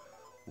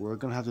we're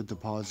gonna have to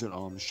deposit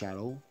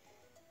Shadow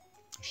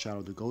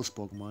the Ghost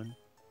Pokemon.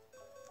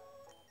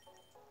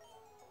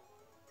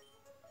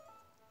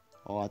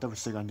 Oh, I thought for a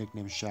second I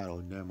nicknamed Shadow.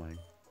 Never mind.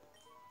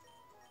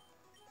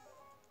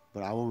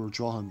 But I will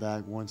withdraw him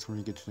back once when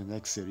we get to the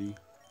next city.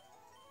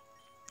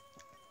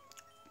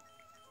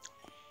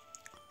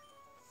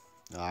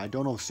 I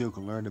don't know if Seal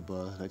can learn it,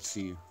 but let's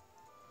see.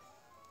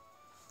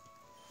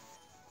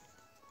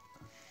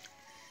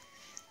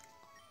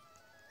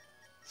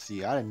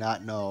 See, I did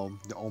not know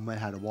the old man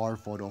had a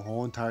waterfall the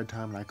whole entire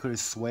time, and I could have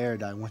swear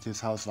that I went to his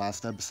house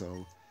last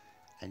episode,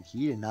 and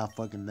he did not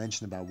fucking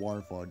mention about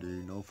waterfall,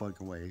 dude. No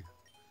fucking way.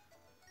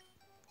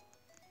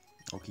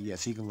 Okay,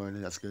 yes, he can learn it.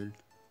 That's good.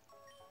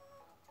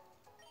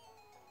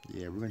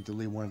 Yeah, we're gonna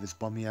delete one of his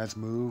bummy ass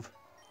move.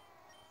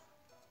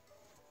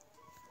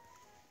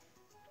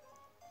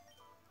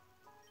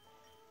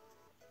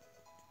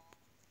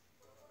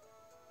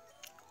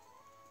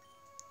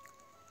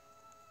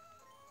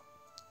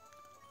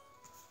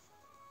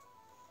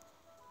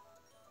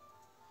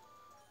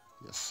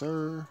 Yes,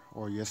 sir.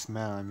 Or yes,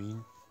 ma'am, I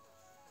mean.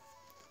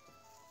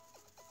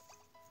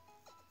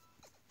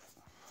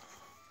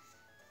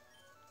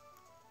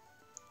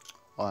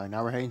 Alright,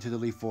 now we're heading to the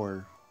Elite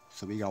Four.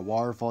 So we got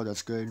waterfall,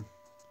 that's good.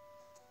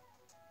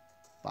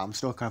 But I'm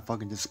still kind of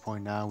fucking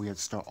disappointed now. We had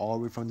to start all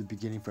the way from the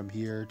beginning, from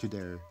here to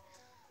there.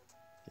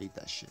 Hate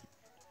that shit.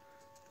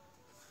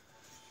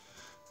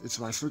 It's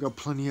like I still got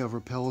plenty of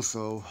repel,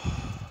 so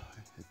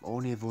if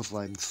only if it was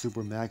like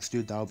super max,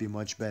 dude, that would be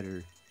much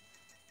better.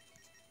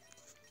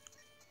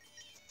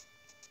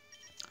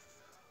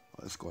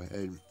 Let's go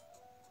ahead.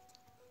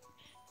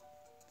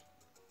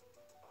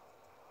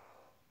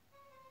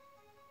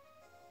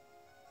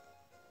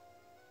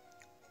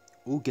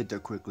 We'll get there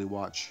quickly,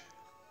 watch.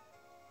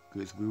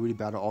 Because we already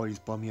battled all these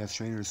bummy ass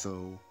trainers,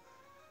 so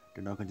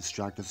they're not gonna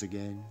distract us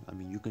again. I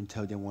mean, you can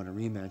tell they want a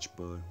rematch,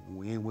 but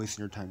we ain't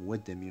wasting our time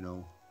with them, you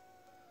know.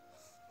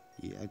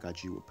 Yeah, I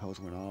got you. Repels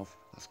went off.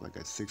 That's why I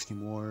got 60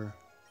 more.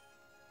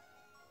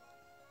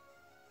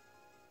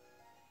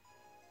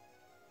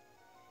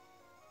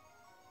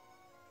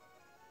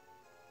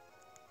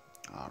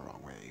 Ah,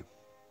 wrong way.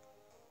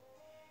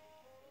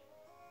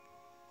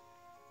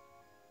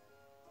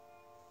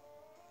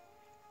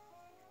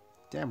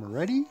 Damn,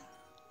 already?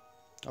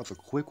 That was a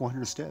quick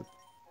 100 step.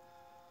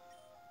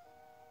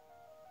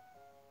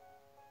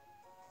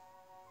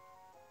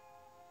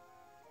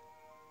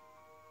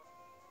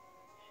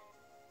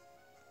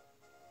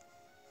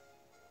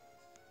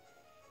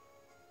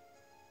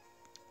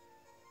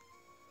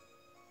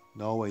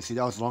 No way, see,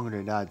 that was longer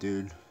than that,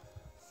 dude.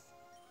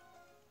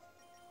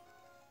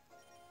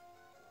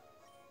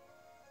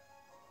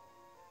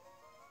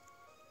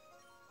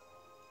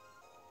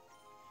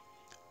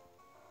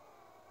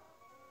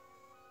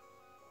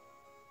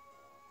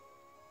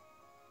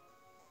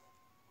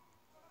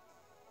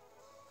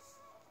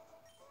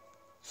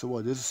 So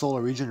what, this is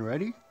solar region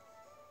already?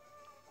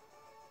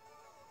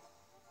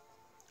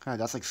 Kinda,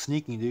 that's like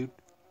sneaking, dude.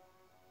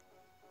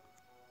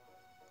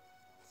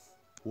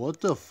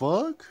 What the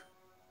fuck?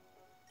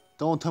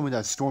 Don't tell me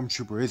that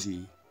Stormtrooper, is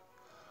he?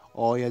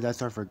 Oh yeah,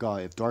 that's what I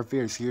forgot. If Darth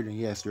Vader's here, then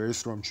yes, there is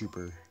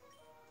Stormtrooper.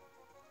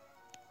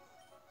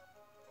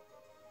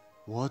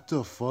 What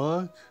the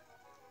fuck?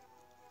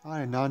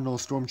 I did not know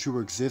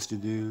Stormtrooper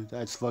existed, dude.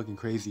 That's fucking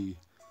crazy.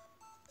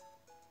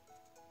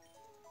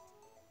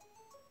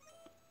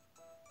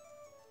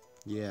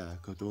 Yeah,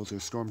 because those are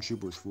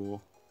Stormtroopers,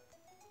 fool.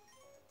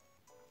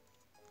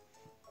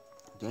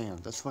 Damn,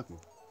 that's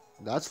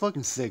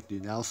fucking sick,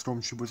 dude. Now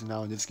Stormtroopers are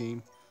now in this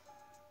game.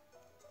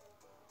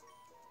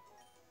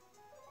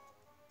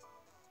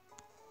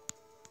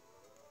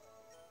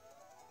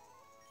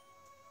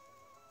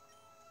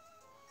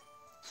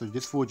 So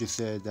this fool just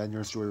said that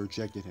nurse droid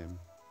rejected him.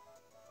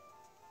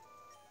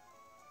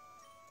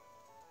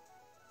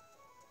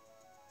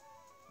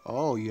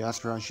 Oh, you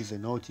asked her and she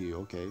said no to you.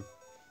 Okay.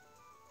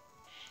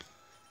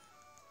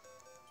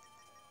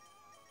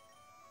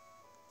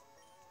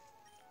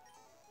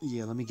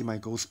 Yeah, let me get my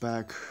ghost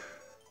back.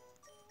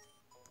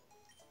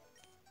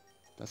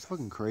 That's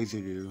fucking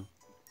crazy, dude.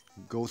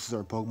 Ghost is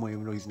our Pokemon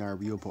even though he's not a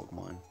real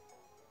Pokemon.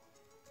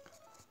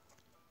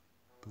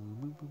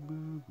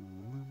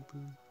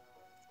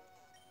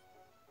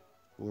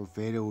 Or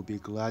Vader will be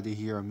glad to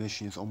hear our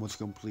mission is almost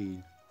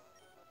complete.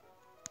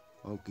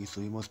 Okay, so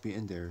he must be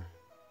in there.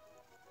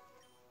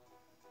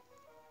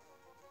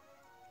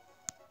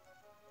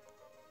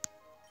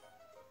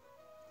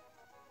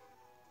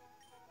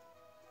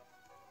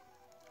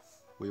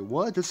 Wait,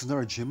 what? This is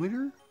another gym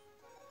leader?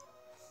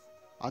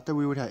 I thought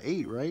we would have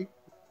 8, right?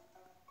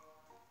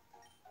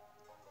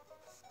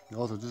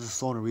 Also, this is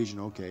Solar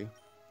Region, okay.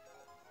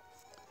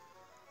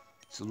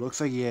 So it looks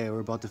like, yeah,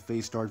 we're about to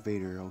face Darth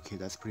Vader. Okay,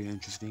 that's pretty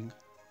interesting.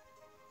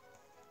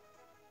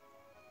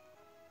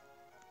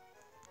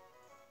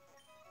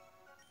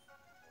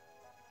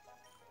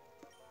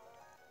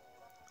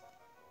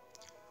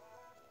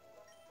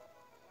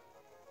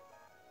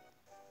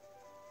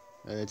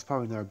 It's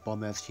probably another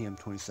bum-ass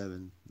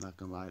TM27, not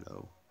gonna lie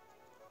though.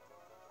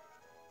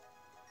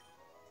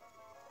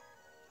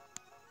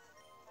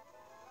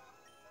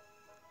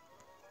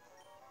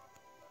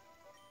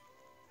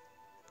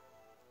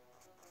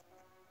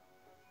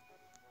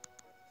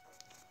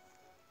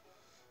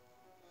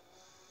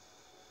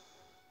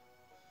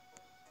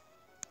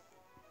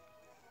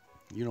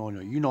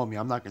 You know me,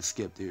 I'm not gonna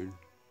skip, dude.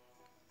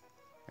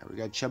 Yeah, we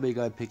got Chubby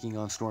Guy picking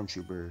on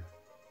Stormtrooper.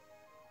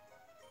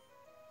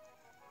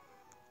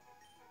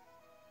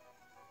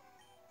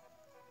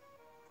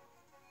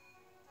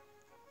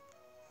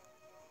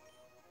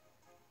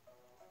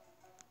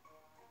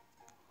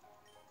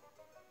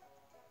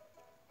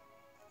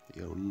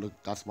 Yo, look,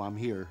 that's why I'm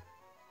here.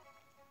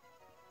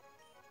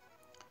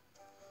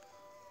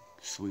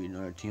 Sweet,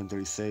 another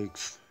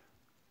TM36.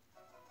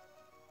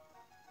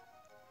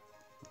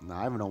 Nah,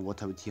 I don't know what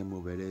type of TM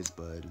move it is,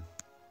 but...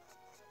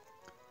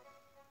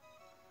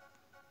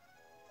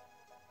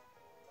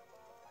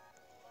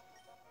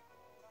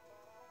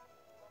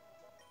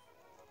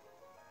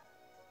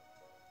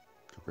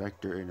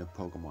 Director in a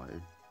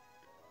Pokemon.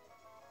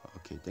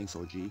 Okay, thanks,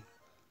 OG.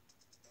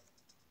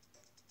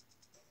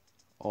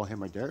 Oh,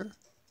 him right there?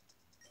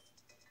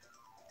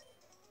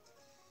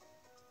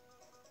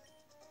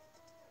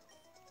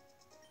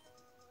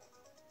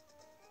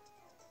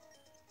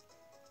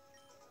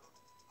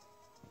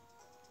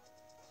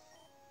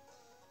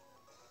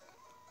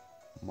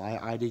 My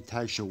ID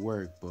tag should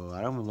work, but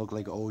I don't even look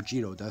like an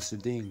OG though, that's the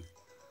thing.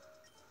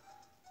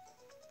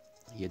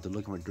 You have to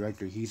look at my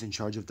director, he's in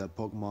charge of that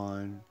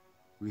Pokemon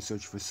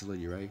research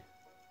facility, right?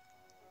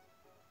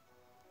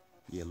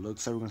 Yeah,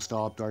 looks like we're gonna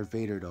stop Darth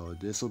Vader though.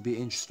 This will be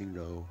interesting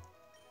though.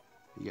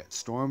 You got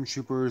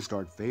Stormtroopers,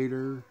 Darth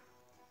Vader.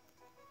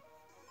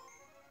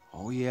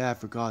 Oh yeah, I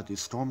forgot,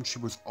 these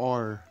Stormtroopers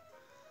are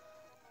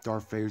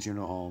Darth Vader's,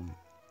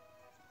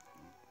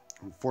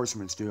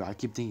 reinforcements, dude. I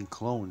keep thinking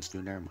clones,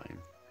 dude, never mind.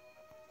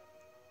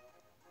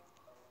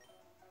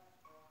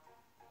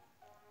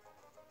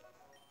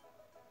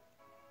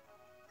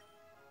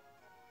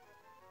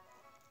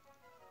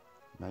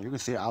 Man, you're gonna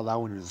say it out loud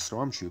when there's a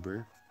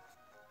Stormtrooper.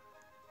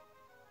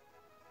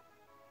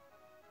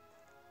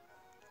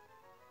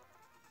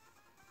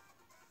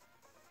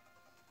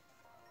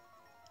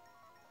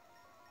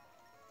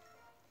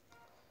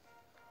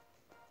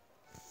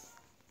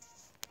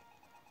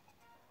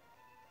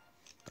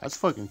 That's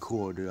fucking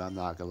cool, dude, I'm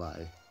not gonna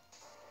lie.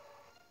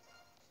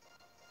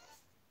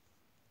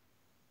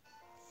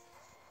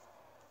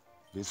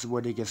 This is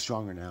where they get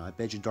stronger now. I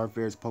bet you Darth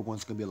Vader's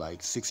Pokemon's gonna be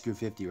like 60 or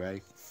 50,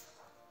 right?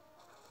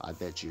 I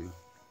bet you.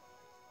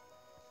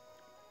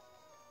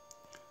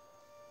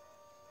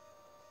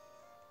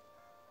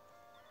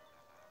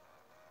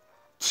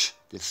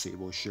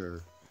 Disable,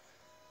 sure.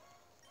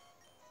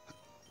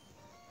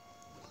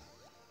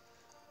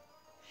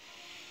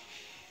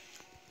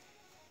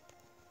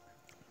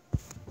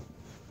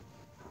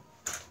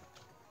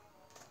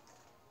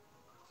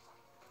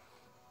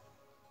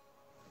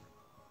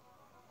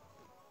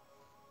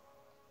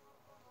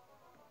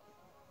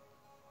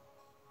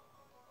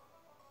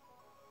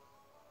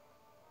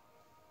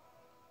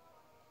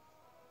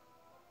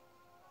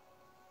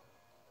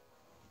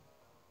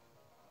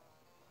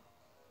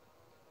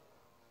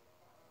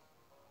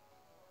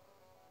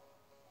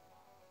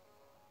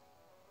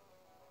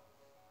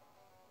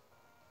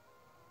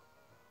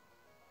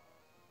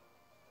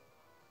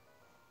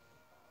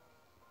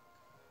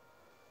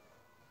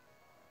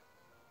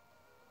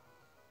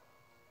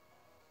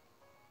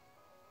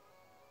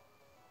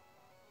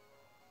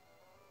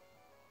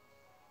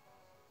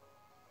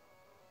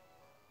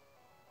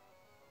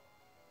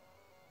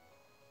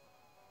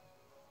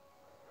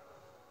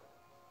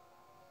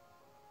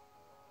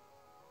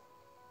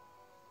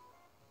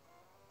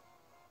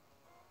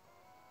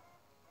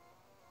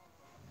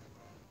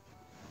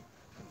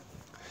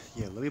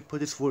 Yeah, let me put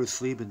this fool to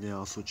sleep and then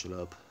I'll switch it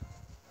up.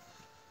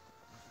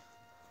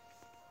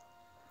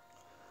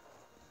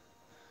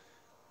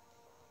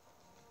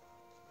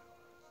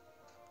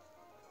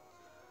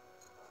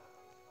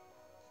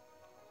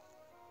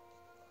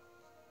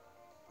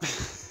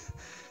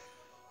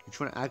 You're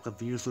trying to act like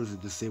Venusaur is a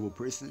disabled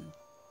person?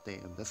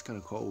 Damn, that's kind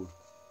of cold.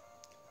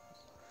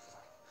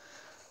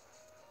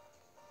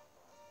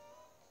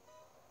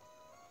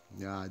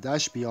 Nah,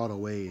 that should be all the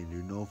way in,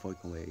 dude. No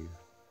fucking way.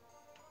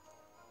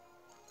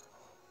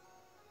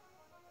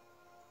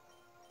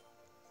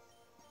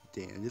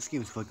 Damn, this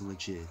game's fucking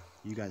legit.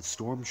 You got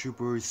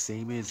Stormtroopers,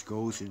 Samus,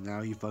 Ghost, and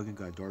now you fucking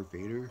got Darth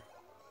Vader.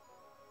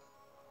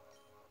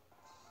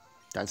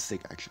 That's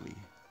sick, actually.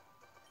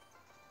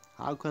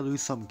 How could I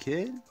lose some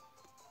kid?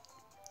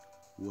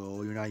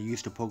 Well, you're not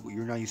used to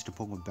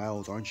Pokemon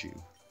battles, aren't you?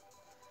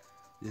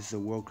 This is a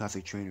world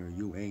classic trainer.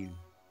 You ain't.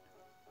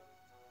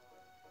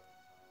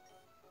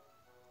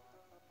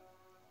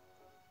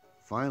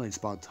 Finally, it's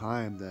about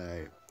time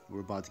that we're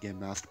about to get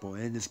Master Ball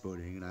in this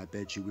building, and I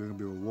bet you we're gonna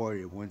be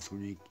rewarded once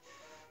we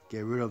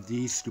get rid of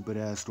these stupid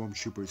ass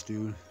Stormtroopers,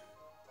 dude.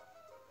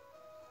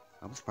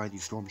 I'm surprised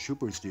these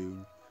Stormtroopers,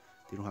 dude.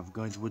 They don't have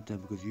guns with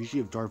them because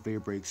usually if Darth Vader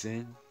breaks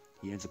in,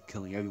 he ends up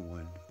killing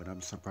everyone. But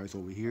I'm surprised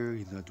over here,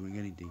 he's not doing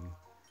anything.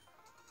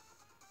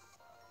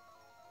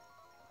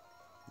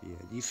 Yeah,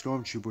 these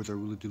Stormtroopers are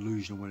really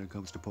delusional when it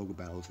comes to Poke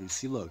battles. You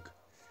see, look.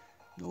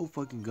 No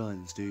fucking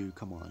guns, dude.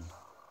 Come on.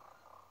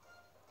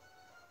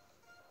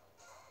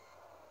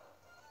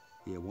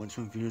 Yeah, once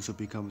when Venusaur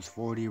becomes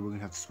 40, we're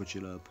gonna have to switch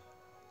it up.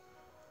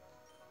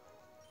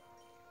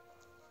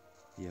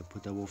 Yeah,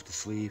 put that wolf to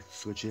sleep.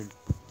 Switch it.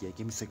 Yeah,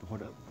 give me a second.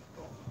 Hold up.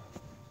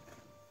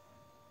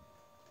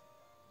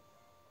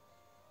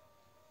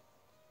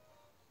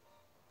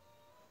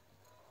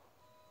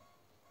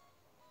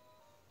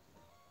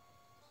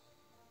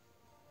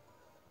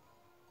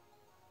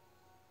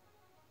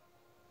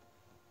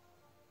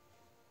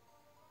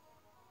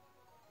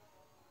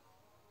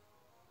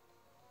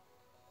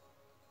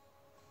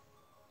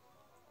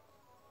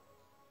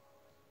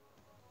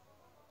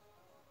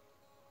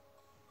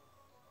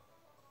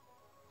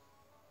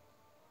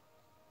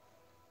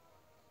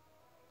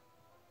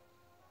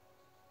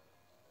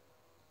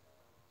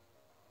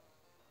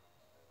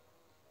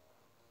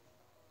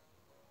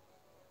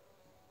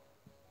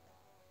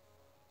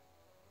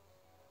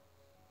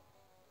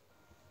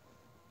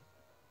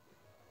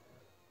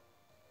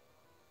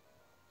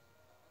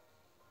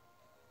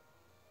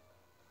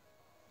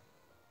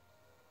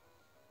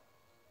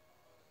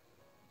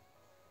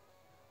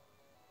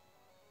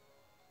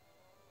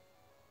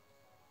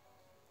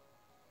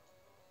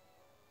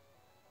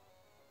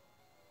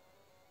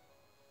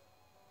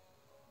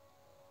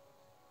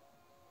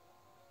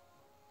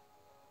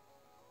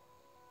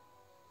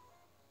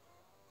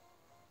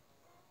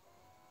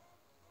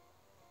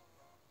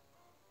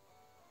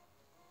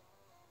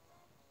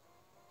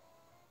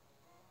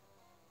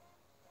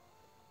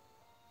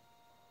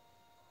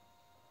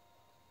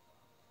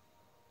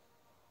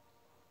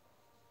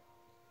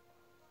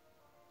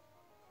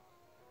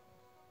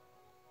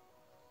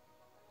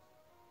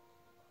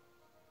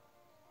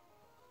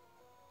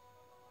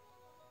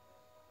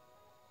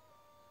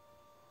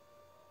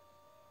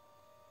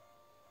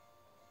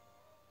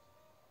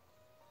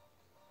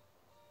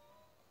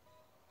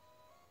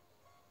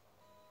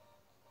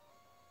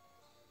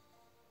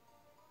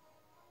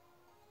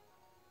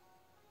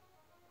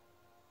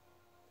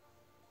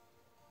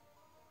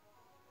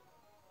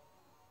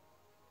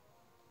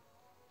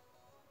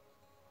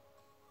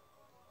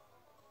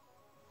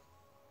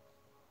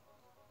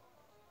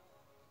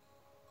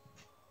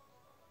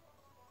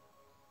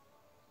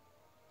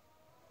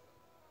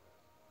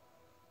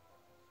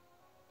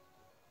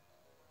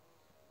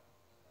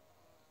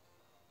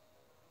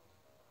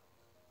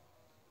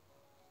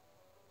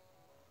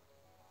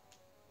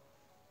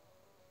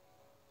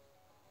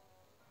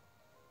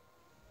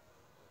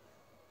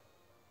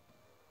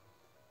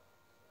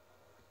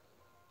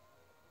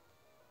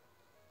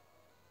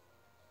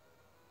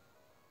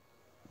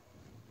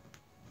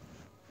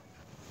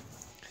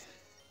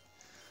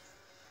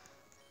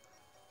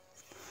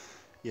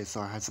 Yeah,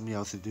 sorry, I had something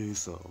else to do,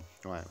 so...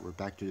 Alright, we're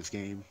back to this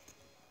game.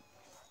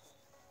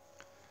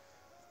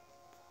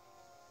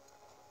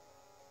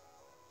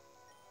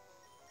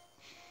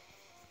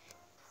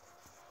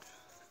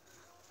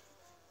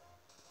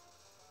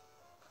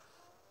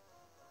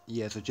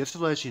 Yeah, so just to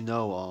let you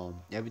know,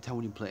 every time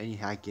when you play any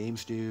hack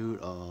games, dude,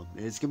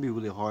 it's gonna be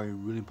really hard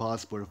and really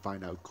impossible to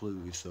find out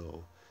clues,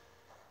 so...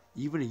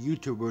 Even the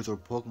YouTubers or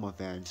Pokemon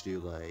fans,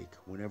 dude, like,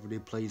 whenever they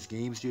play these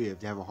games, dude, if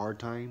they have a hard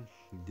time,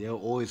 they'll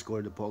always go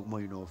to the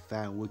Pokemon,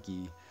 fan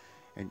wiki,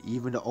 and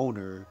even the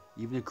owner,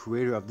 even the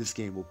creator of this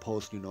game will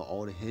post,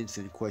 all the hints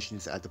and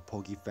questions at the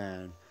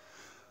PokeFan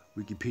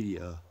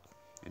Wikipedia,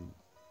 and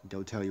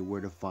they'll tell you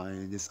where to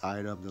find this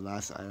item, the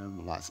last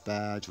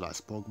badge,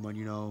 last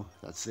Pokemon,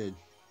 that's it.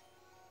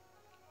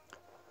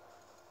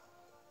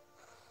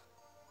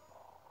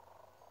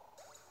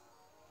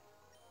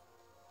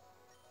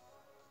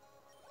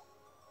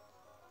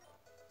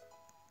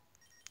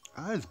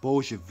 That's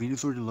bullshit.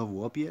 Venusaur didn't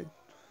level up yet?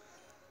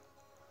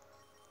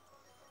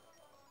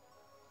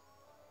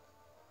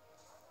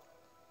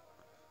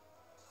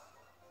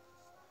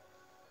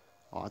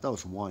 Oh, I thought it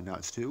was one,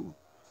 not two.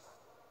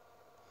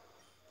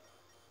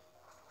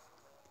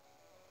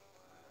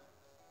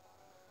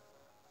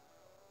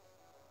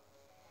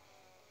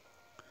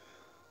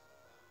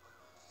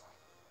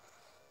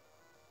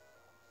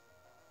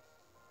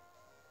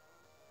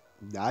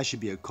 That should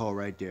be a call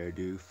right there,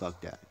 dude.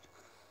 Fuck that.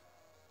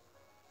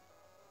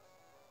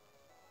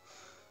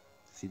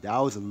 See, that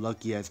was a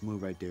lucky ass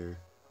move right there.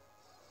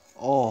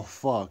 Oh,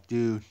 fuck,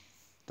 dude.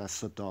 That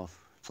slipped off.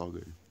 It's all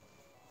good.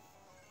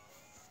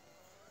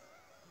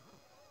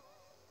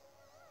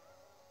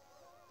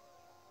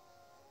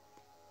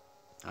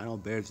 I know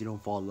bears, you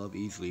don't fall in love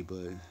easily,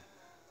 but...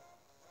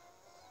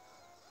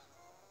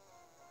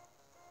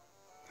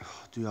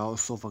 Dude, I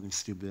was so fucking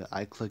stupid.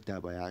 I clicked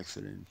that by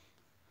accident.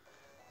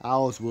 I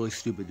was really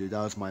stupid, dude.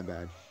 That was my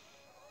bad.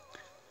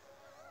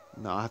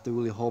 Now, I have to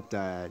really hope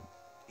that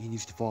he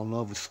needs to fall in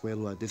love with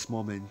Suelo at this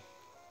moment.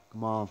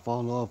 Come on,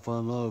 fall in love, fall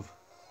in love.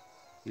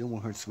 You don't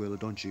want to hurt Suelo,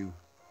 don't you?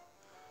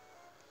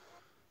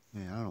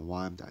 Man, I don't know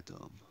why I'm that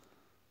dumb.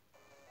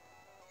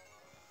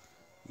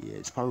 Yeah,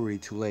 it's probably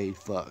too late.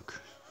 Fuck.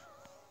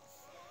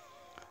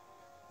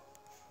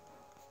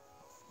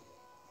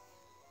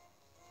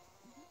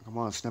 Come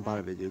on, snap out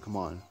of it, dude. Come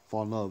on.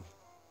 Fall in love.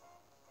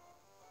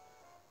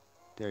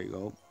 There you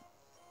go.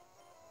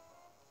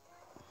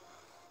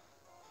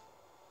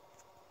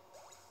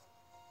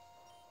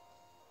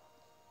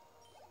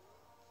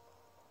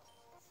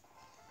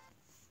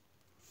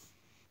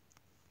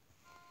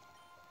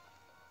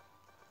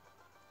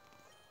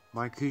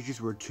 My creatures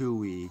were too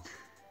weak.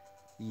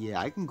 Yeah,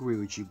 I can agree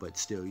with you, but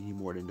still, you need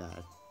more than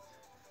that.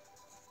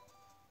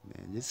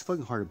 Man, it's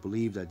fucking hard to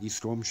believe that these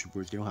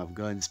stormtroopers, they don't have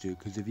guns, dude.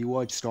 Because if you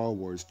watch Star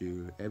Wars,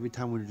 dude, every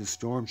time when there's a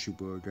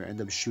stormtrooper, they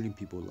end up shooting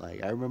people.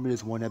 Like, I remember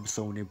this one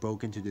episode when they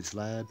broke into this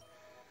lab.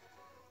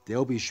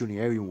 They'll be shooting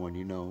everyone,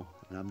 you know.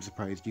 And I'm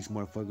surprised these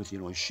motherfuckers, you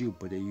don't shoot,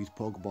 but they use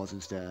Pokeballs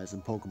instead, as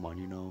in Pokemon,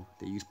 you know.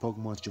 They use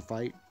Pokemons to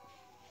fight.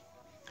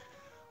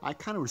 I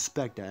kind of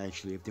respect that,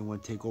 actually. If they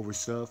want to take over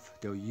stuff,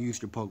 they'll use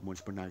their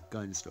Pokemons, but not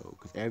guns, though.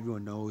 Because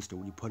everyone knows that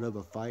when you put up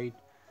a fight,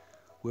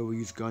 whoever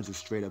uses guns are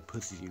straight up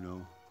pussies, you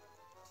know.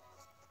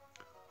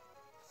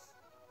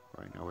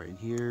 Right now we're in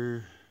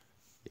here.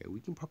 Yeah, we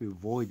can probably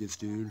avoid this,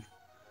 dude.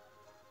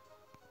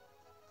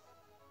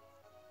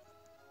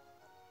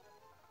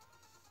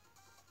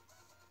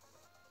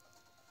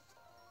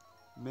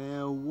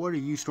 Man, what are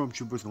you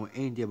stormtroopers know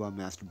anything about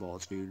Master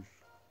Balls, dude?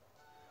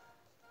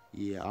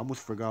 Yeah, I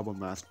almost forgot about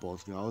Master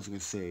Balls, dude. I was gonna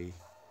say,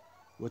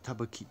 what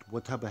type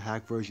of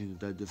hack version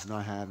that does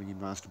not have any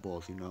Master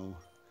Balls, you know?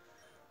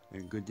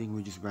 And good thing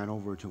we just ran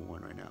over to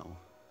one right now.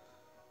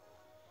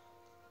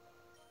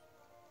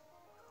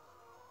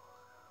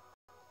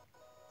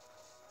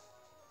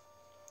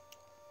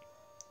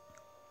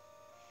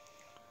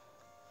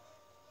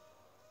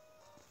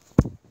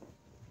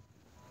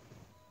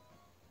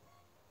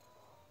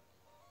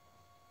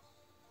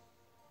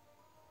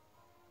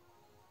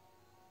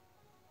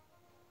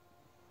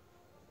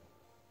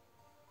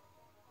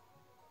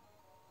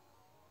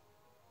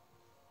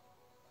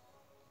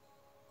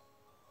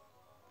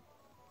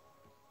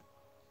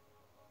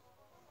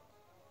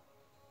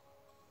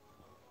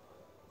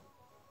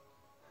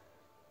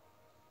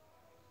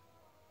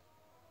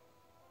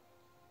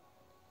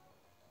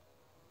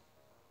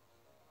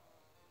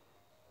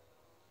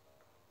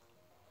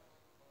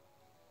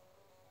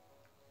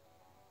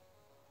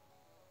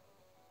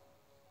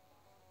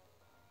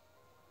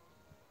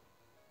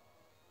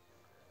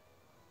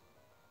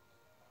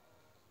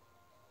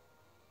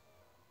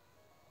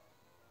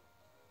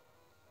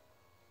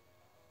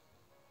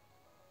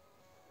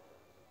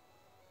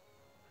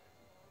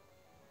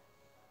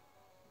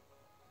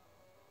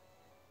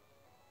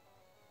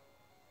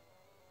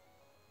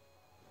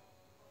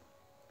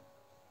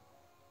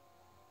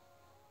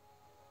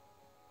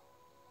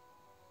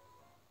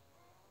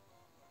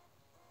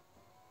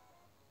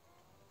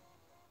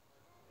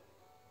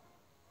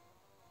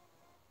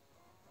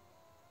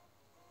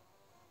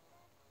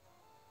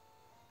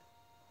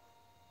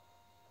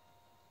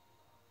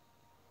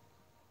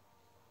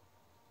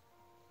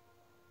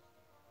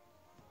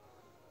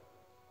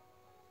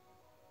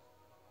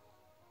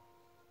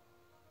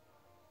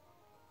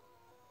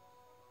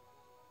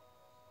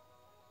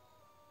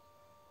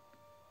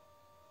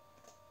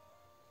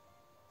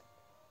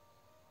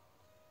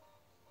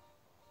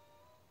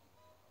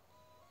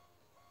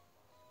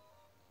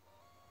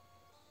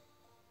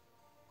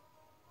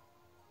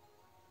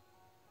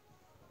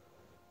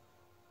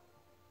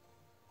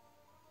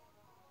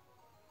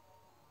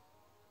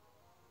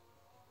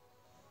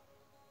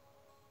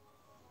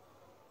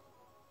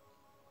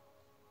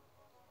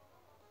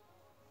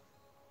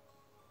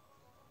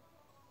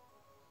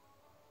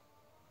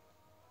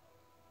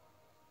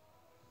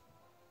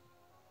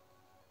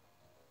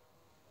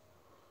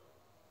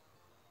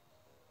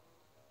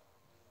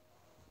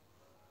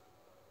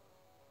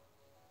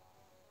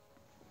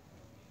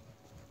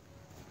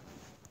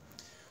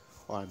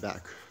 Oh, I'm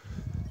back.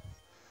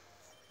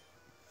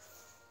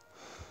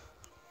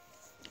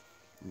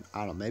 I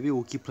don't know. Maybe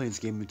we'll keep playing this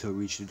game until we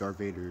reach the Darth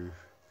Vader.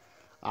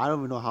 I don't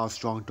even know how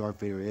strong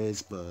Darth Vader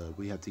is, but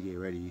we have to get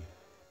ready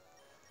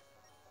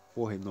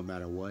for him no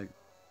matter what.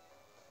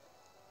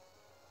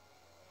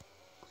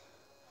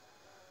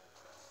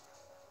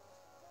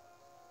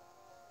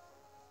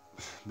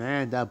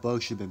 Man, that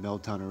bug should have been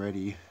Meltdown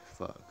already.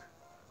 Fuck.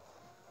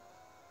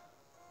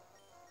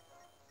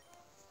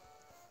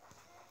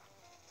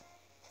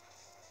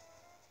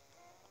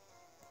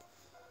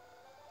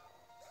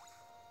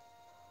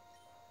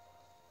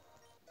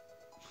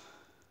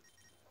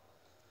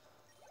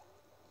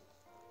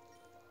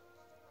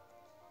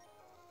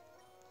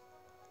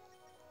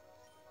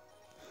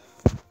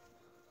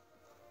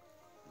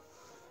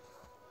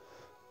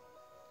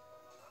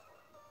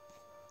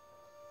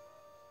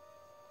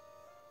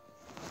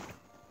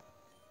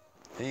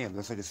 Damn,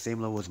 that's like the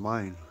same level as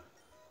mine.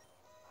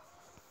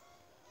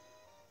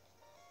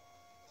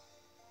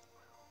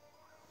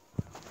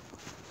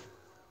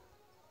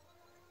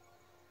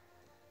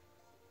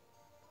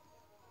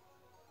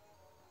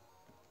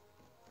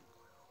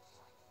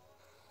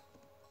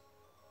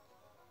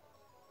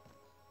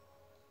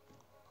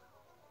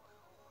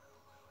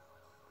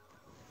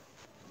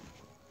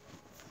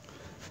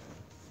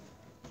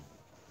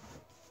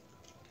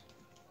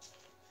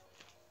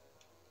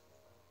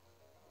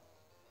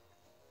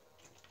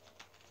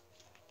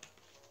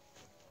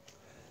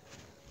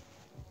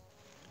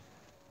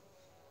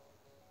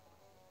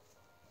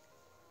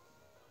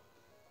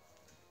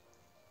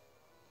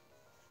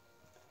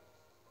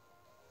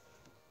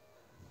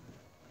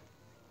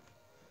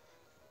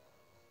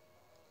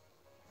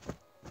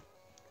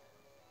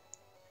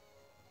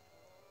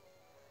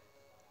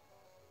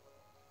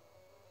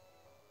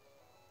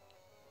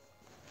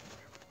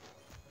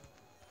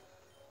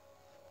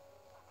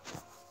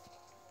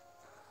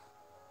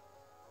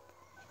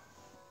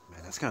 Man,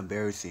 that's kind of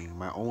embarrassing.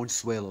 My own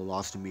Swalo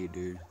lost to me,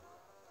 dude.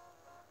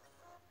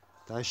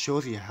 That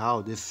shows you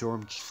how this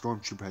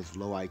Stormtrooper has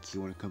low IQ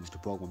when it comes to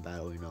Pokemon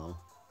battle, you know.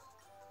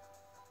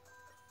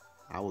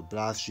 I would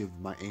blast you if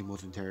my aim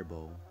wasn't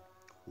terrible.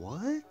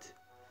 What?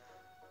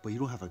 But you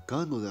don't have a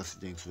gun though, that's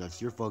the thing, so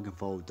that's your fucking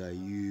fault that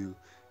you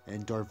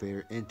and Darth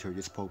Vader entered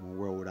this Pokemon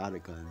world without a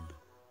gun.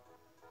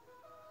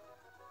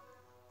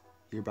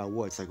 You're about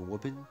what, second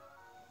whooping?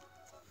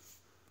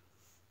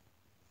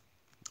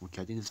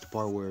 Okay, I think this is the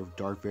part where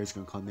Darth Vader's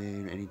gonna come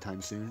in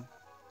anytime soon.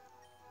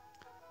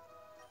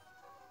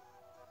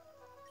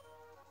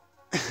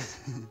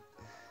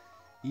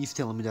 He's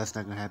telling me that's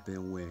not gonna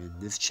happen when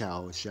this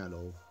child,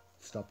 Shadow,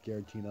 stopped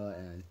Giratina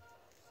and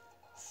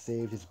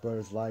saved his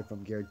brother's life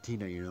from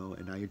Giratina, you know?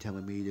 And now you're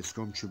telling me the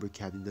Stormtrooper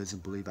captain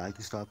doesn't believe I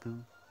can stop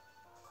him?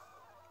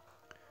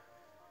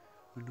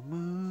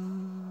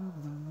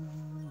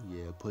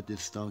 Yeah, put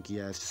this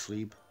stunky ass to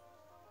sleep.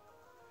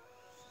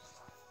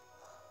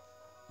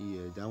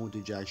 Yeah, that won't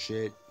do jack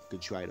shit.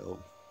 Good try though.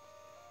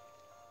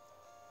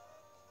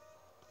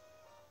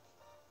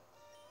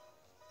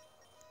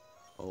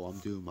 Oh, I'm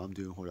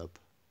doomed, hold up.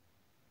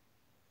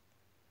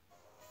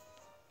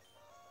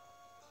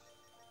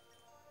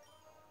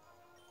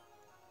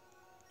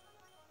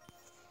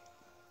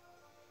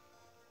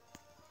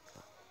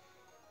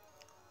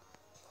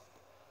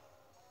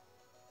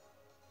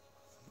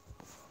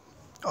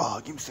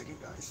 Oh, give me a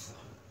second, guys.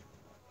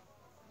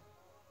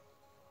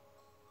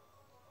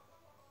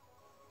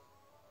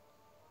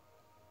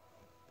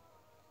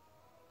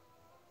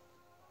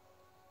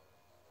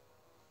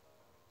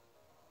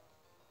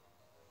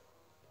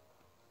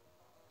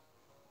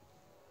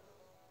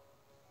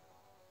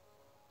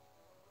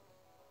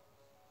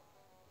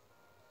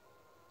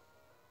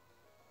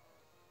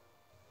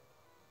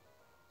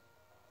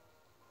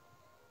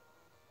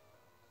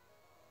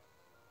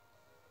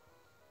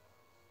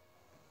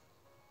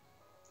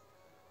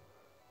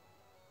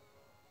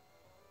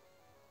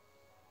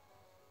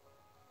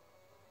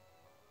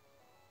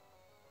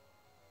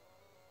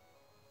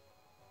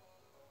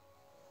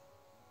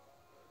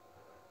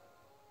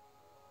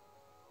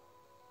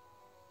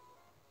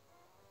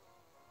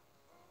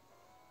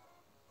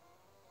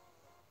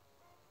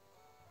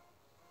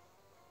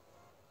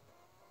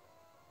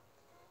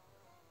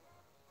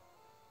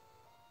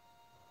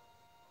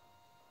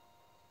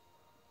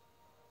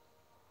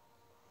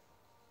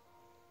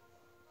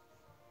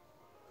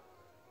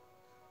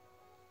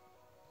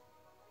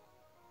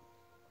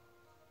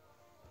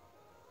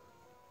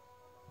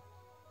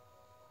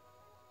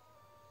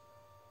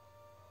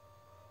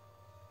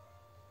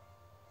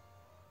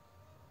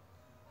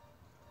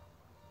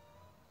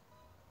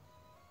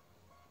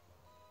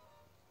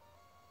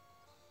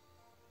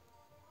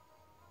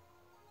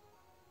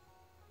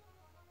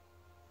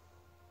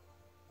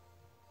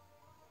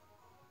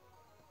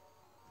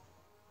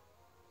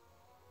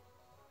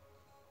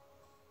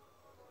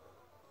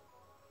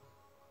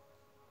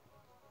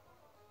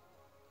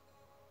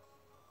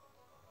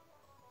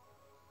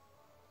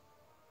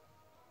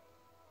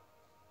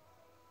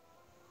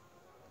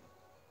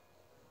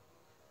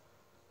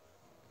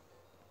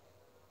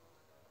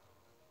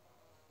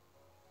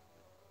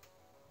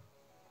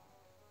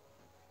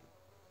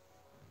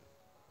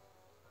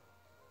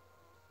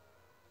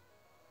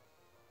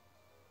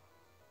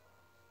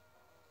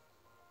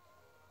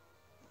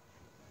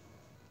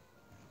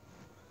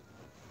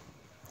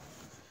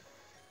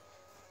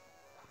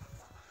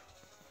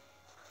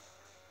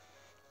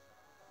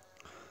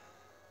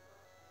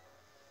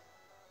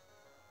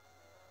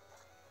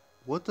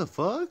 What the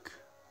fuck?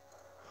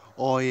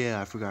 Oh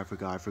yeah, I forgot.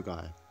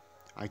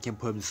 I can't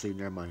put him to sleep,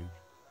 never mind.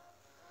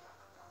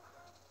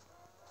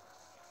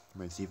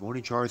 Man, see, if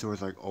only Charizard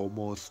was like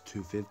almost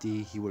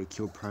 250, he would have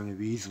killed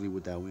Primeape easily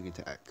with that wing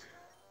attack.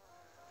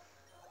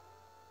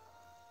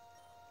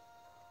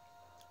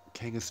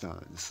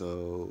 Kangaskhan,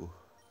 so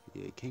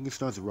yeah,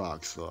 Kangaskhan's a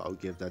rock, so I'll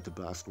give that to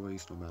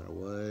Blastoise no matter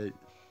what.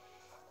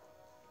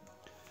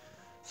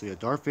 So yeah,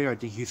 Darth Vader, I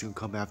think he's gonna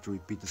come after we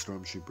beat the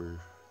Stormtrooper.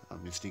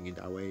 I'm just thinking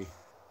that way.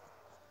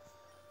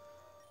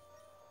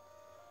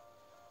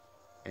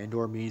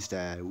 Andor means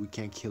that we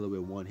can't kill it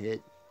with one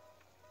hit.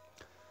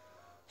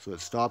 So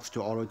it stops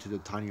to auto to the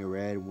tiny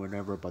red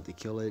whenever about to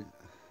kill it.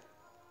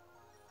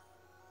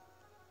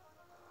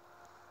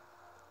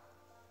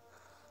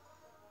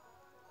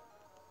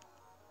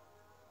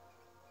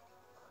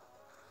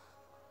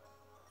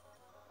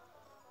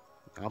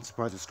 I'm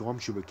surprised the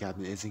Stormtrooper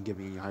Captain isn't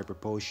giving any Hyper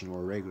Potion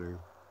or regular.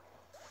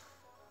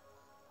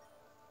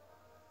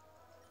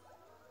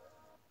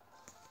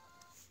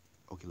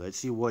 Okay, let's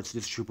see what's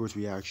this trooper's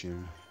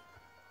reaction.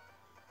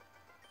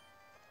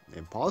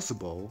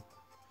 Impossible?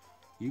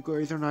 You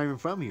guys are not even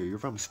from here, you're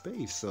from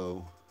space,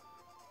 so...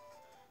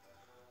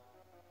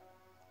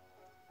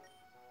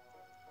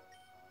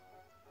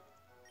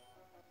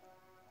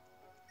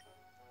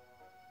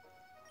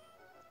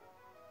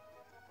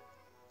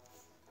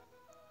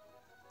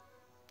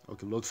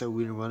 Okay, looks like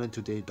we didn't run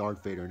into the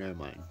Darth Vader, never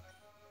mind.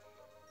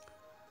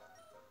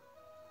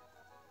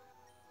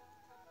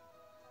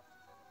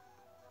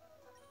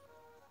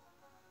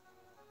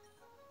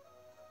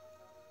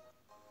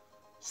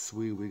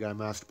 Sweet, we got a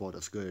Master Ball,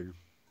 that's good.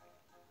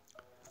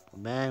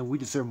 Man, we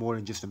deserve more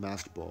than just a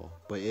Master Ball,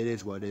 but it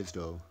is what it is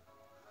though.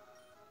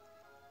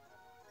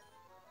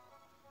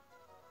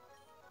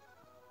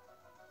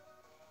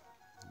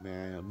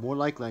 Man, more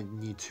likely I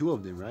need two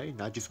of them, right?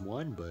 Not just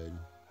one, but...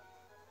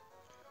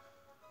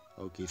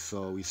 Okay,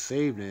 so we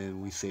saved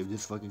him, we saved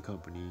this fucking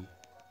company.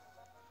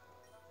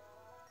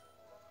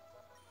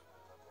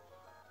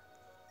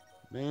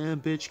 Man,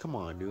 bitch, come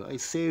on, dude. I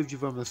saved you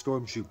from the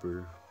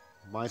Stormtrooper.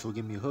 Might as well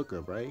give me a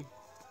hookup, right?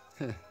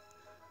 Damn,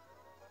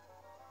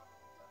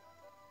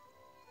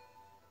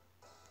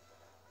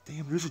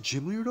 there's a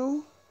gym leader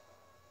though?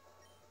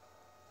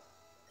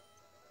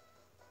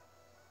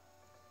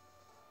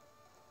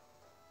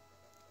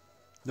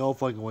 No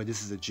fucking way,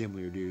 this is a gym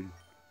leader, dude.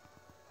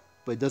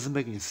 But it doesn't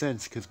make any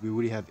sense because we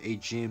already have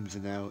 8 gyms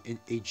and now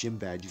 8 gym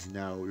badges and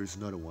now there's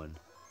another one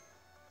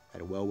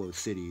at Wellwood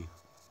City.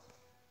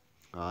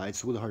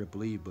 It's really hard to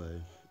believe,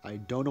 but I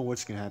don't know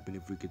what's gonna happen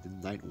if we get the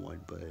 9th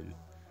one, but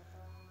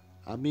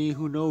I mean,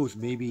 who knows?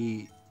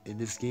 Maybe in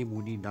this game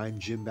we need 9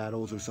 gym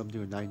battles or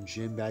something, or 9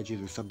 gym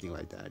badges or something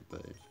like that,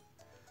 but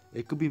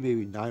it could be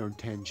maybe 9 or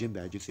 10 gym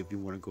badges if you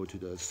want to go to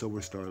the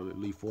Silver Star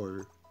Elite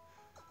Four.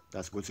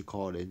 That's what's it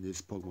called in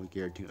this Pokemon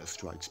Girantina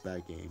Strikes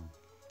Back game.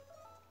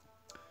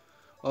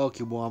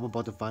 Okay, well, I'm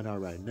about to find out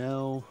right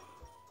now.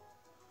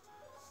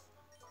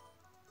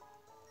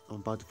 I'm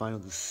about to find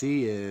out to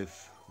see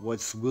if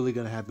what's really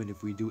gonna happen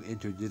if we do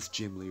enter this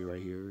gym leader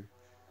right here.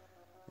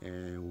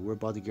 And we're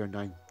about to get our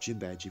 9th gym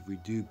badge if we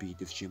do beat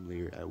this gym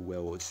leader at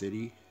Wellwood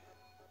City.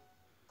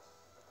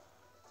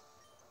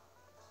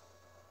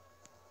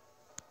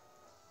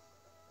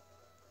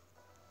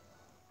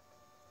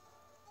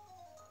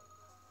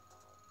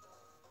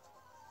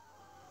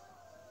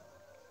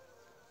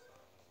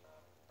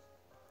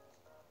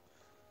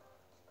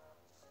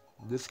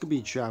 This could be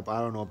a trap, I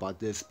don't know about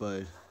this,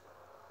 but...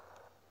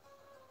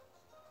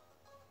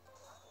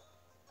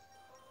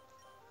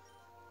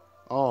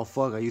 Oh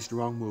fuck, I used the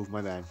wrong move,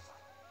 my bad.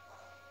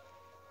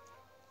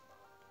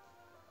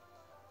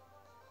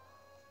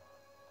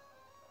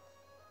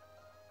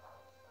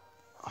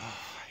 Oh,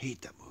 I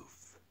hate that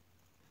move.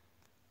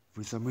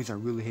 For some reason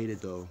I really hate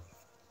it though.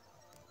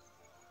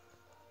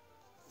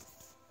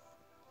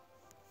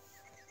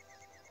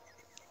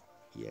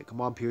 Yeah, come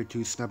on Pier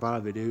 2, snap out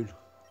of it, dude.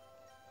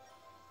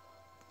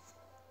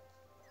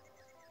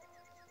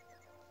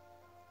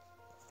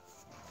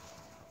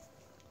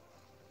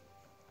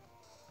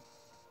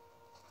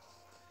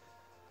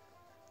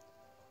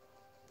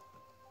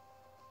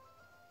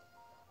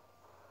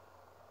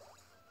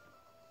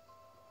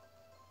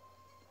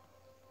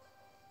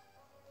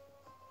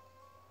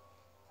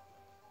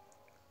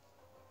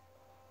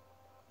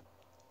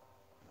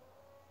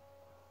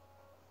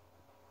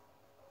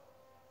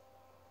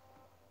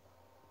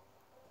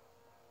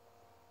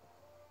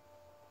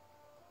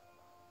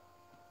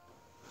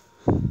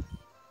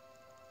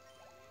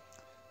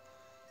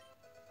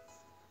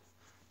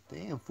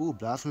 Damn, fool,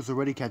 Blastoise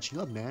already catching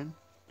up, man.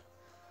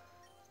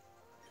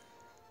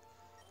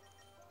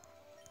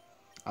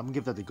 I'm gonna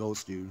give that to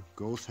Ghost, dude.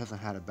 Ghost hasn't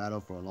had a battle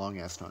for a long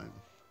ass time.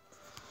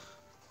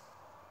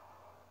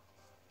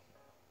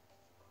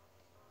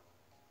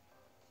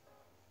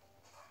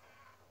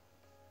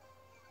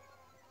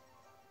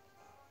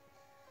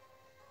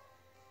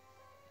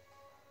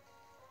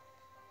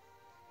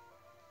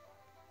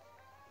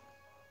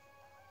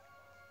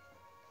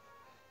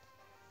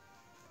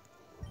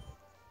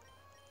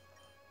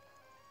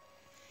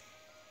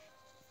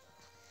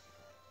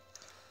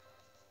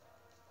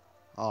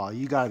 Oh,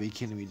 you gotta be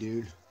kidding me,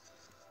 dude.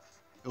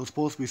 It was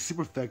supposed to be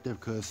super effective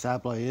because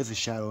Sableye is a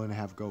shadow and a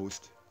half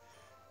ghost.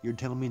 You're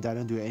telling me that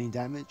didn't do any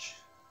damage?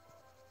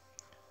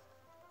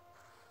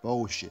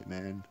 Bullshit,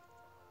 man.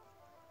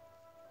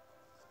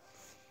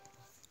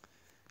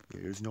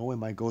 Yeah, there's no way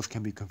my ghost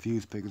can be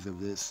confused because of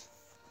this.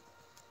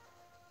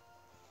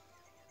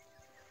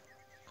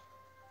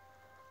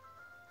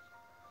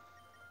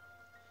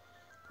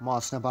 Come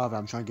on, snap out of it.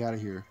 I'm trying to get out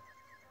of here.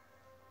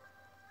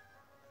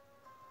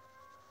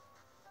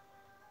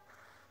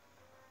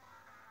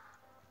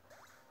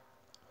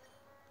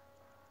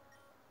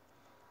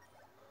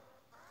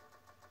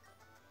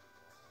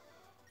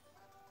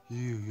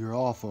 You're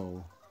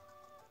awful.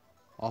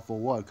 Awful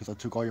what? Because I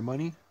took all your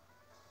money?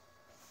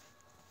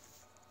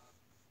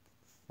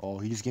 Oh,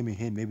 he just gave me a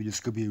hint. Maybe this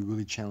could be a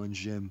really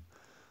challenged gym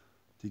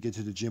to get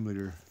to the gym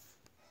leader.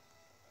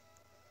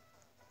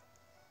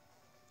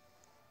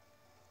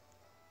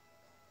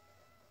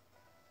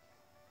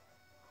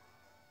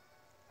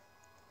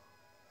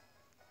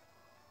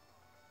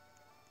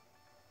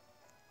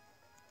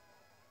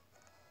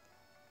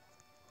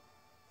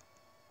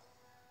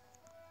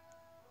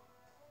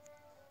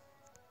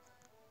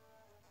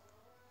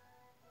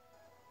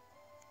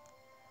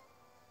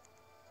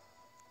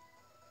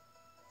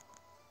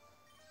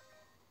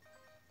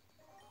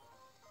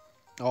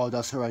 Oh,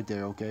 that's her right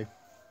there, okay.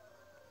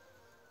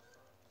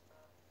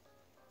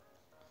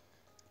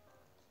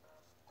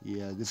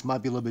 Yeah, this might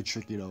be a little bit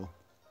tricky though.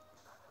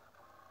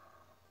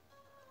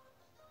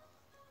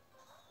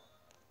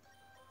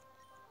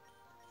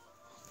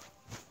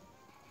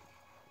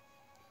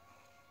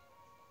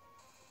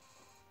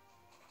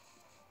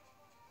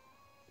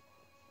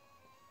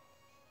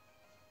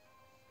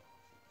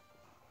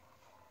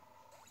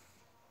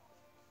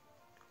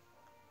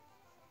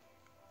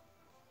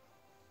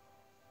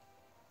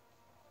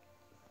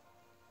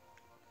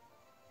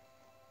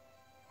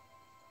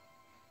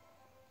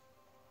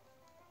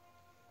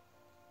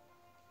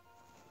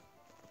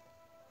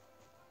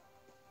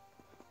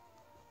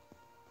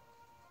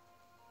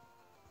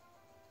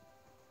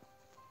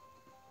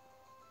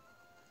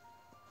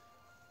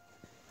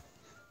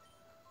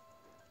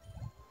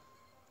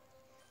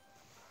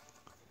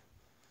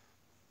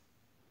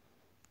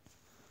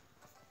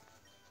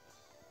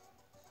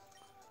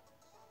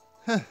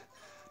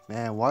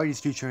 Man, why are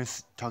these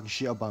teachers talking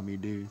shit about me,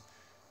 dude?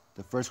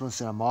 The first one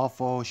said I'm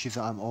awful, she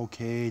said I'm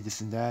okay,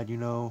 this and that, you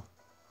know.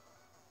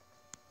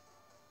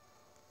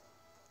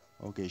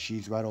 Okay,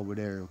 she's right over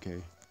there,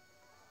 okay.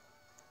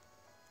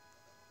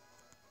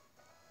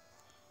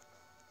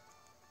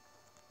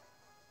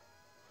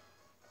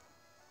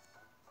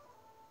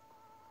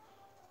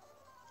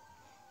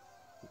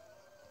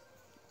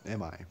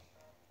 Am I?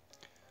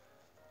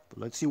 But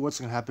let's see what's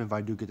gonna happen if I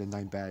do get the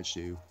 9th badge,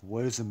 dude.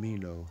 What does it mean,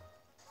 though?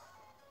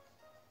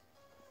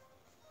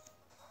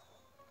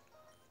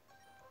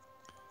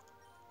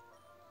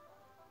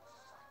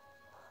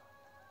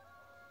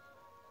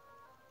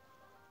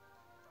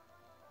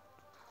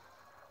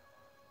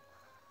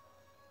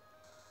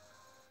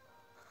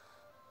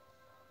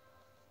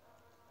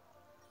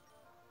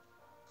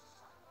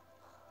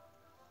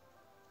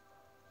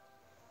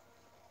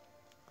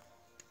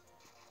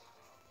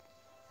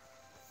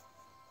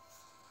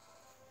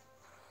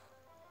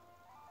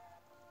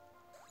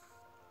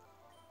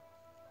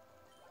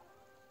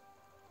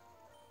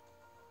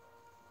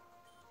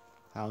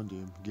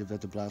 Houndoom. Give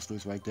that to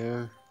Blastoise right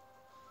there.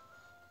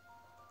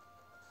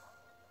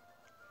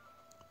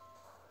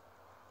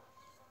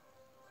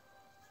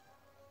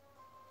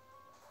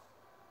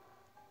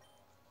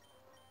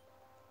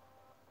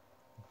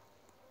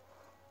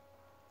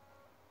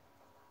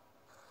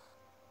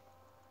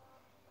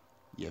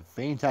 Yeah,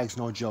 Feint Attack's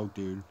no joke,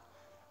 dude.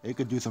 It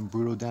could do some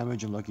brutal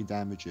damage and lucky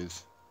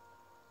damages.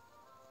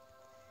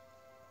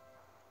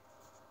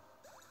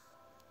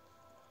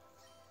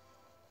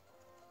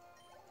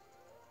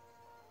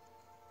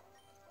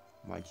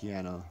 My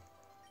Tiana.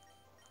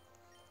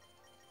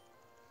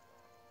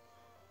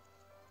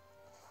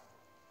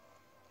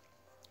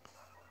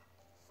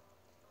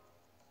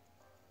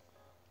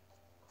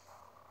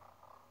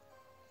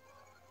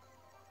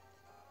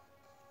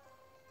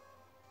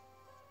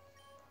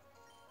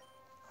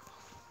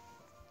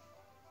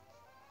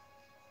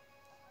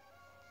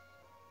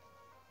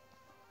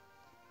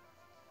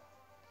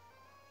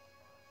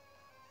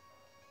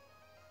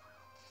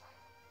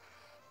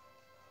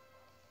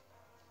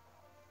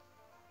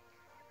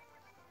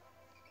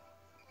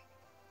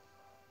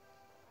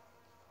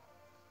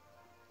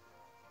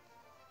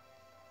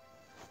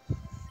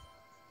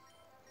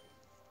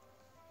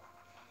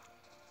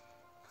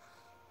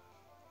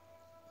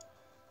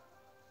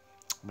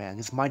 Man,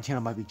 this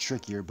Tiana might be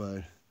trickier,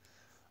 but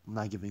I'm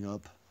not giving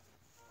up.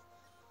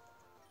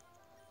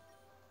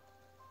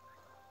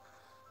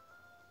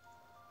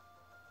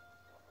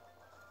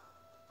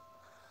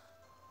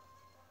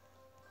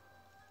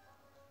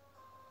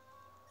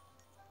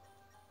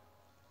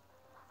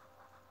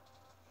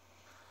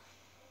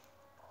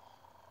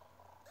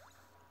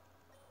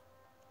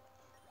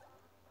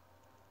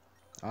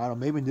 I don't know,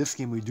 maybe in this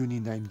game we do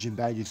need 9 gym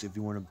badges if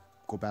you want to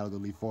go battle the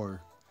Elite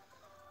Four.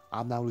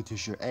 I'm not really too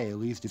sure. Hey, at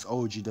least this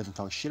OG doesn't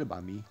talk shit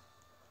about me.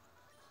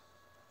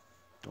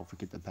 Don't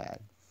forget the pad.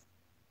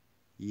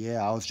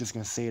 Yeah, I was just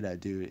gonna say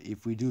that, dude.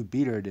 If we do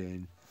beat her,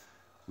 then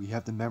we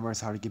have to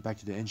memorize how to get back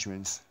to the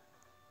entrance.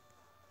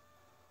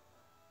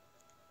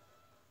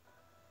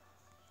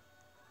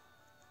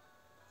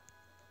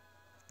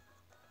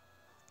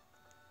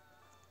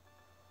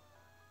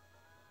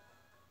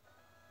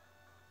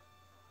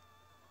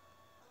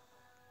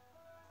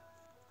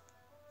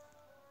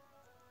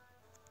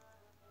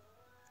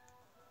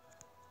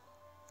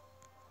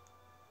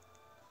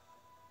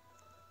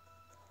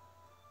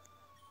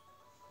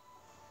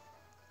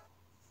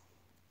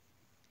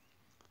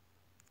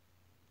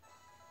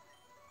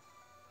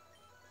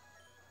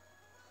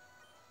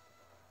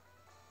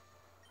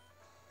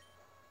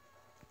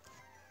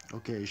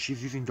 Okay,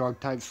 she's using dark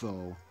type,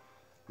 so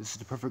this is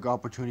the perfect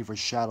opportunity for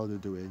Shadow to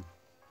do it.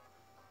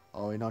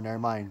 Oh, wait, no, never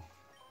mind.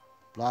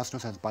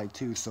 Blastos has bite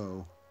too,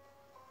 so...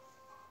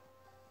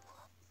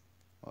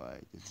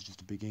 Alright, this is just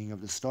the beginning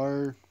of the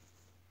start.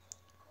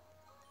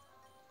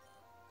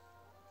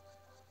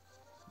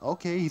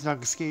 Okay, he's not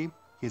gonna escape.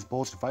 He has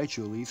balls to fight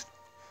you, at least.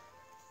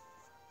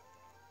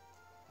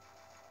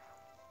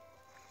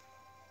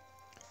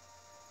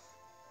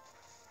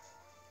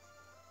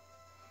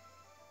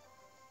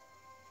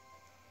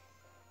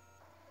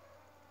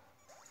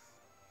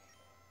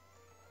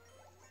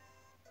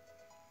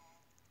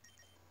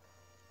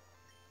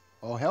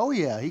 Oh, hell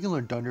yeah, he can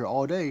learn Thunder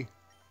all day.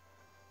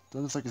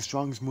 Thunder's like the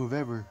strongest move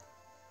ever.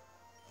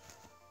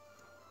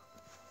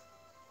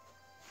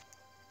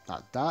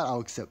 Not that, I'll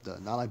accept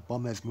that. Not like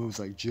bum-ass moves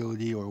like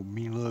Agility or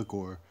Mean Look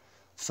or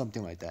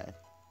something like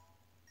that.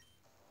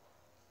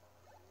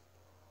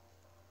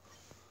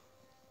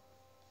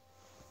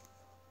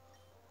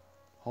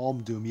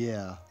 Home Doom,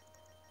 yeah.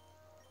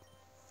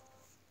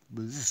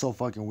 But this is so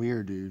fucking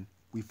weird, dude.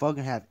 We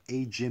fucking have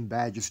 8 gym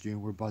badges, dude,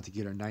 and we're about to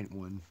get our 9th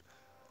one.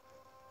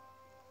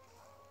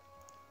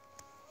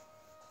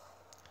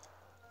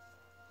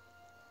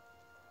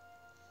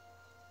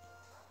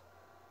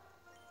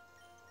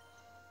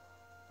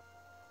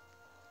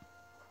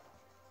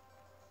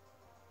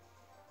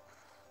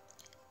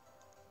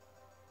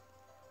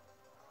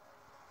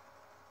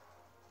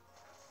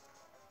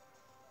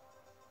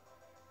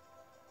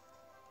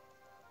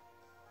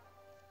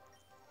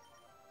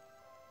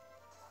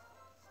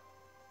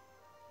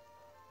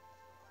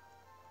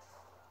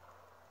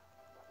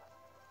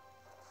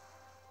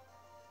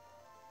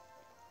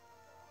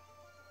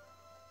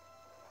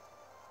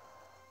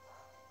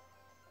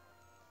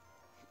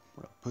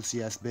 What a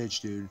pussy ass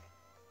bitch, dude.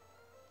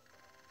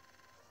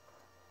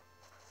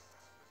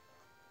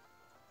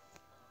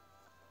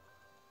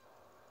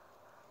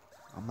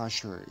 I'm not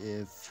sure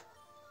if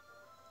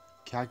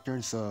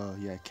Cacturne's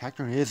yeah,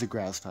 Cacturne is a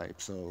grass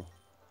type, so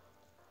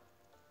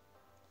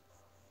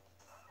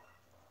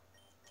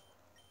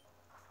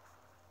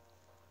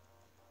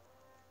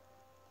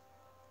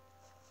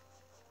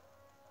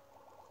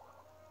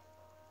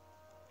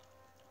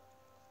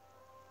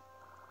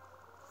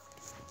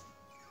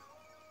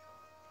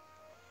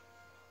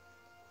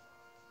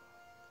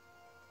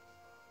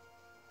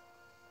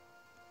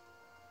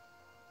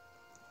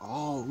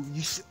oh,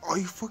 are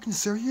you fucking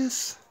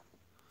serious?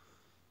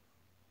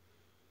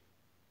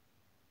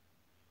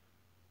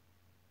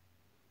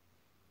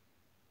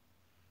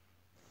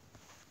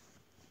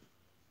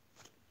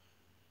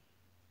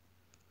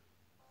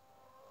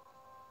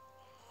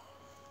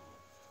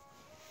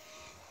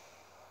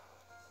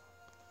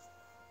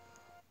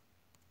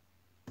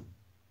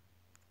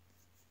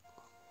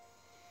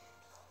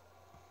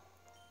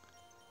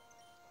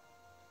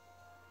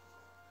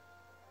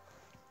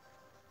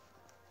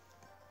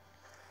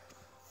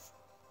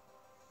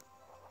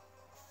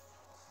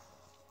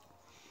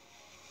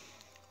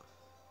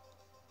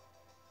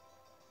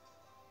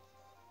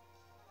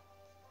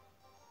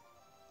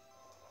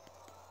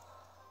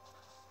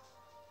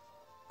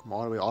 Come on,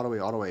 all the way, all the way,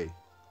 all the way.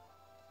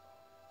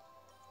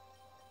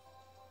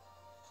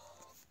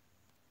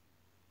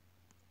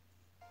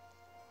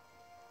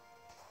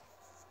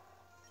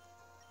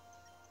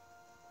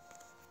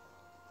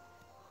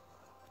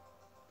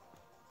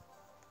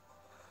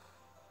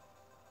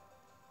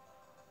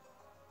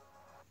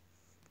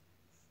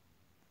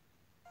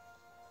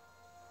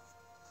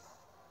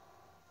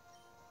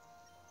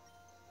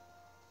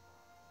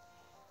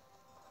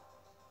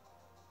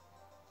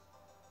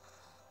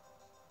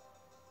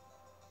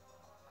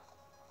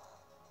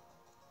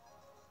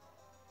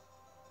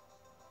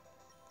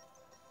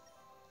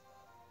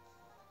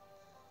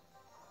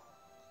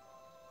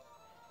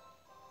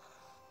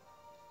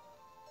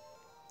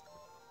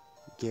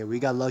 Okay, we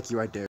got lucky right there.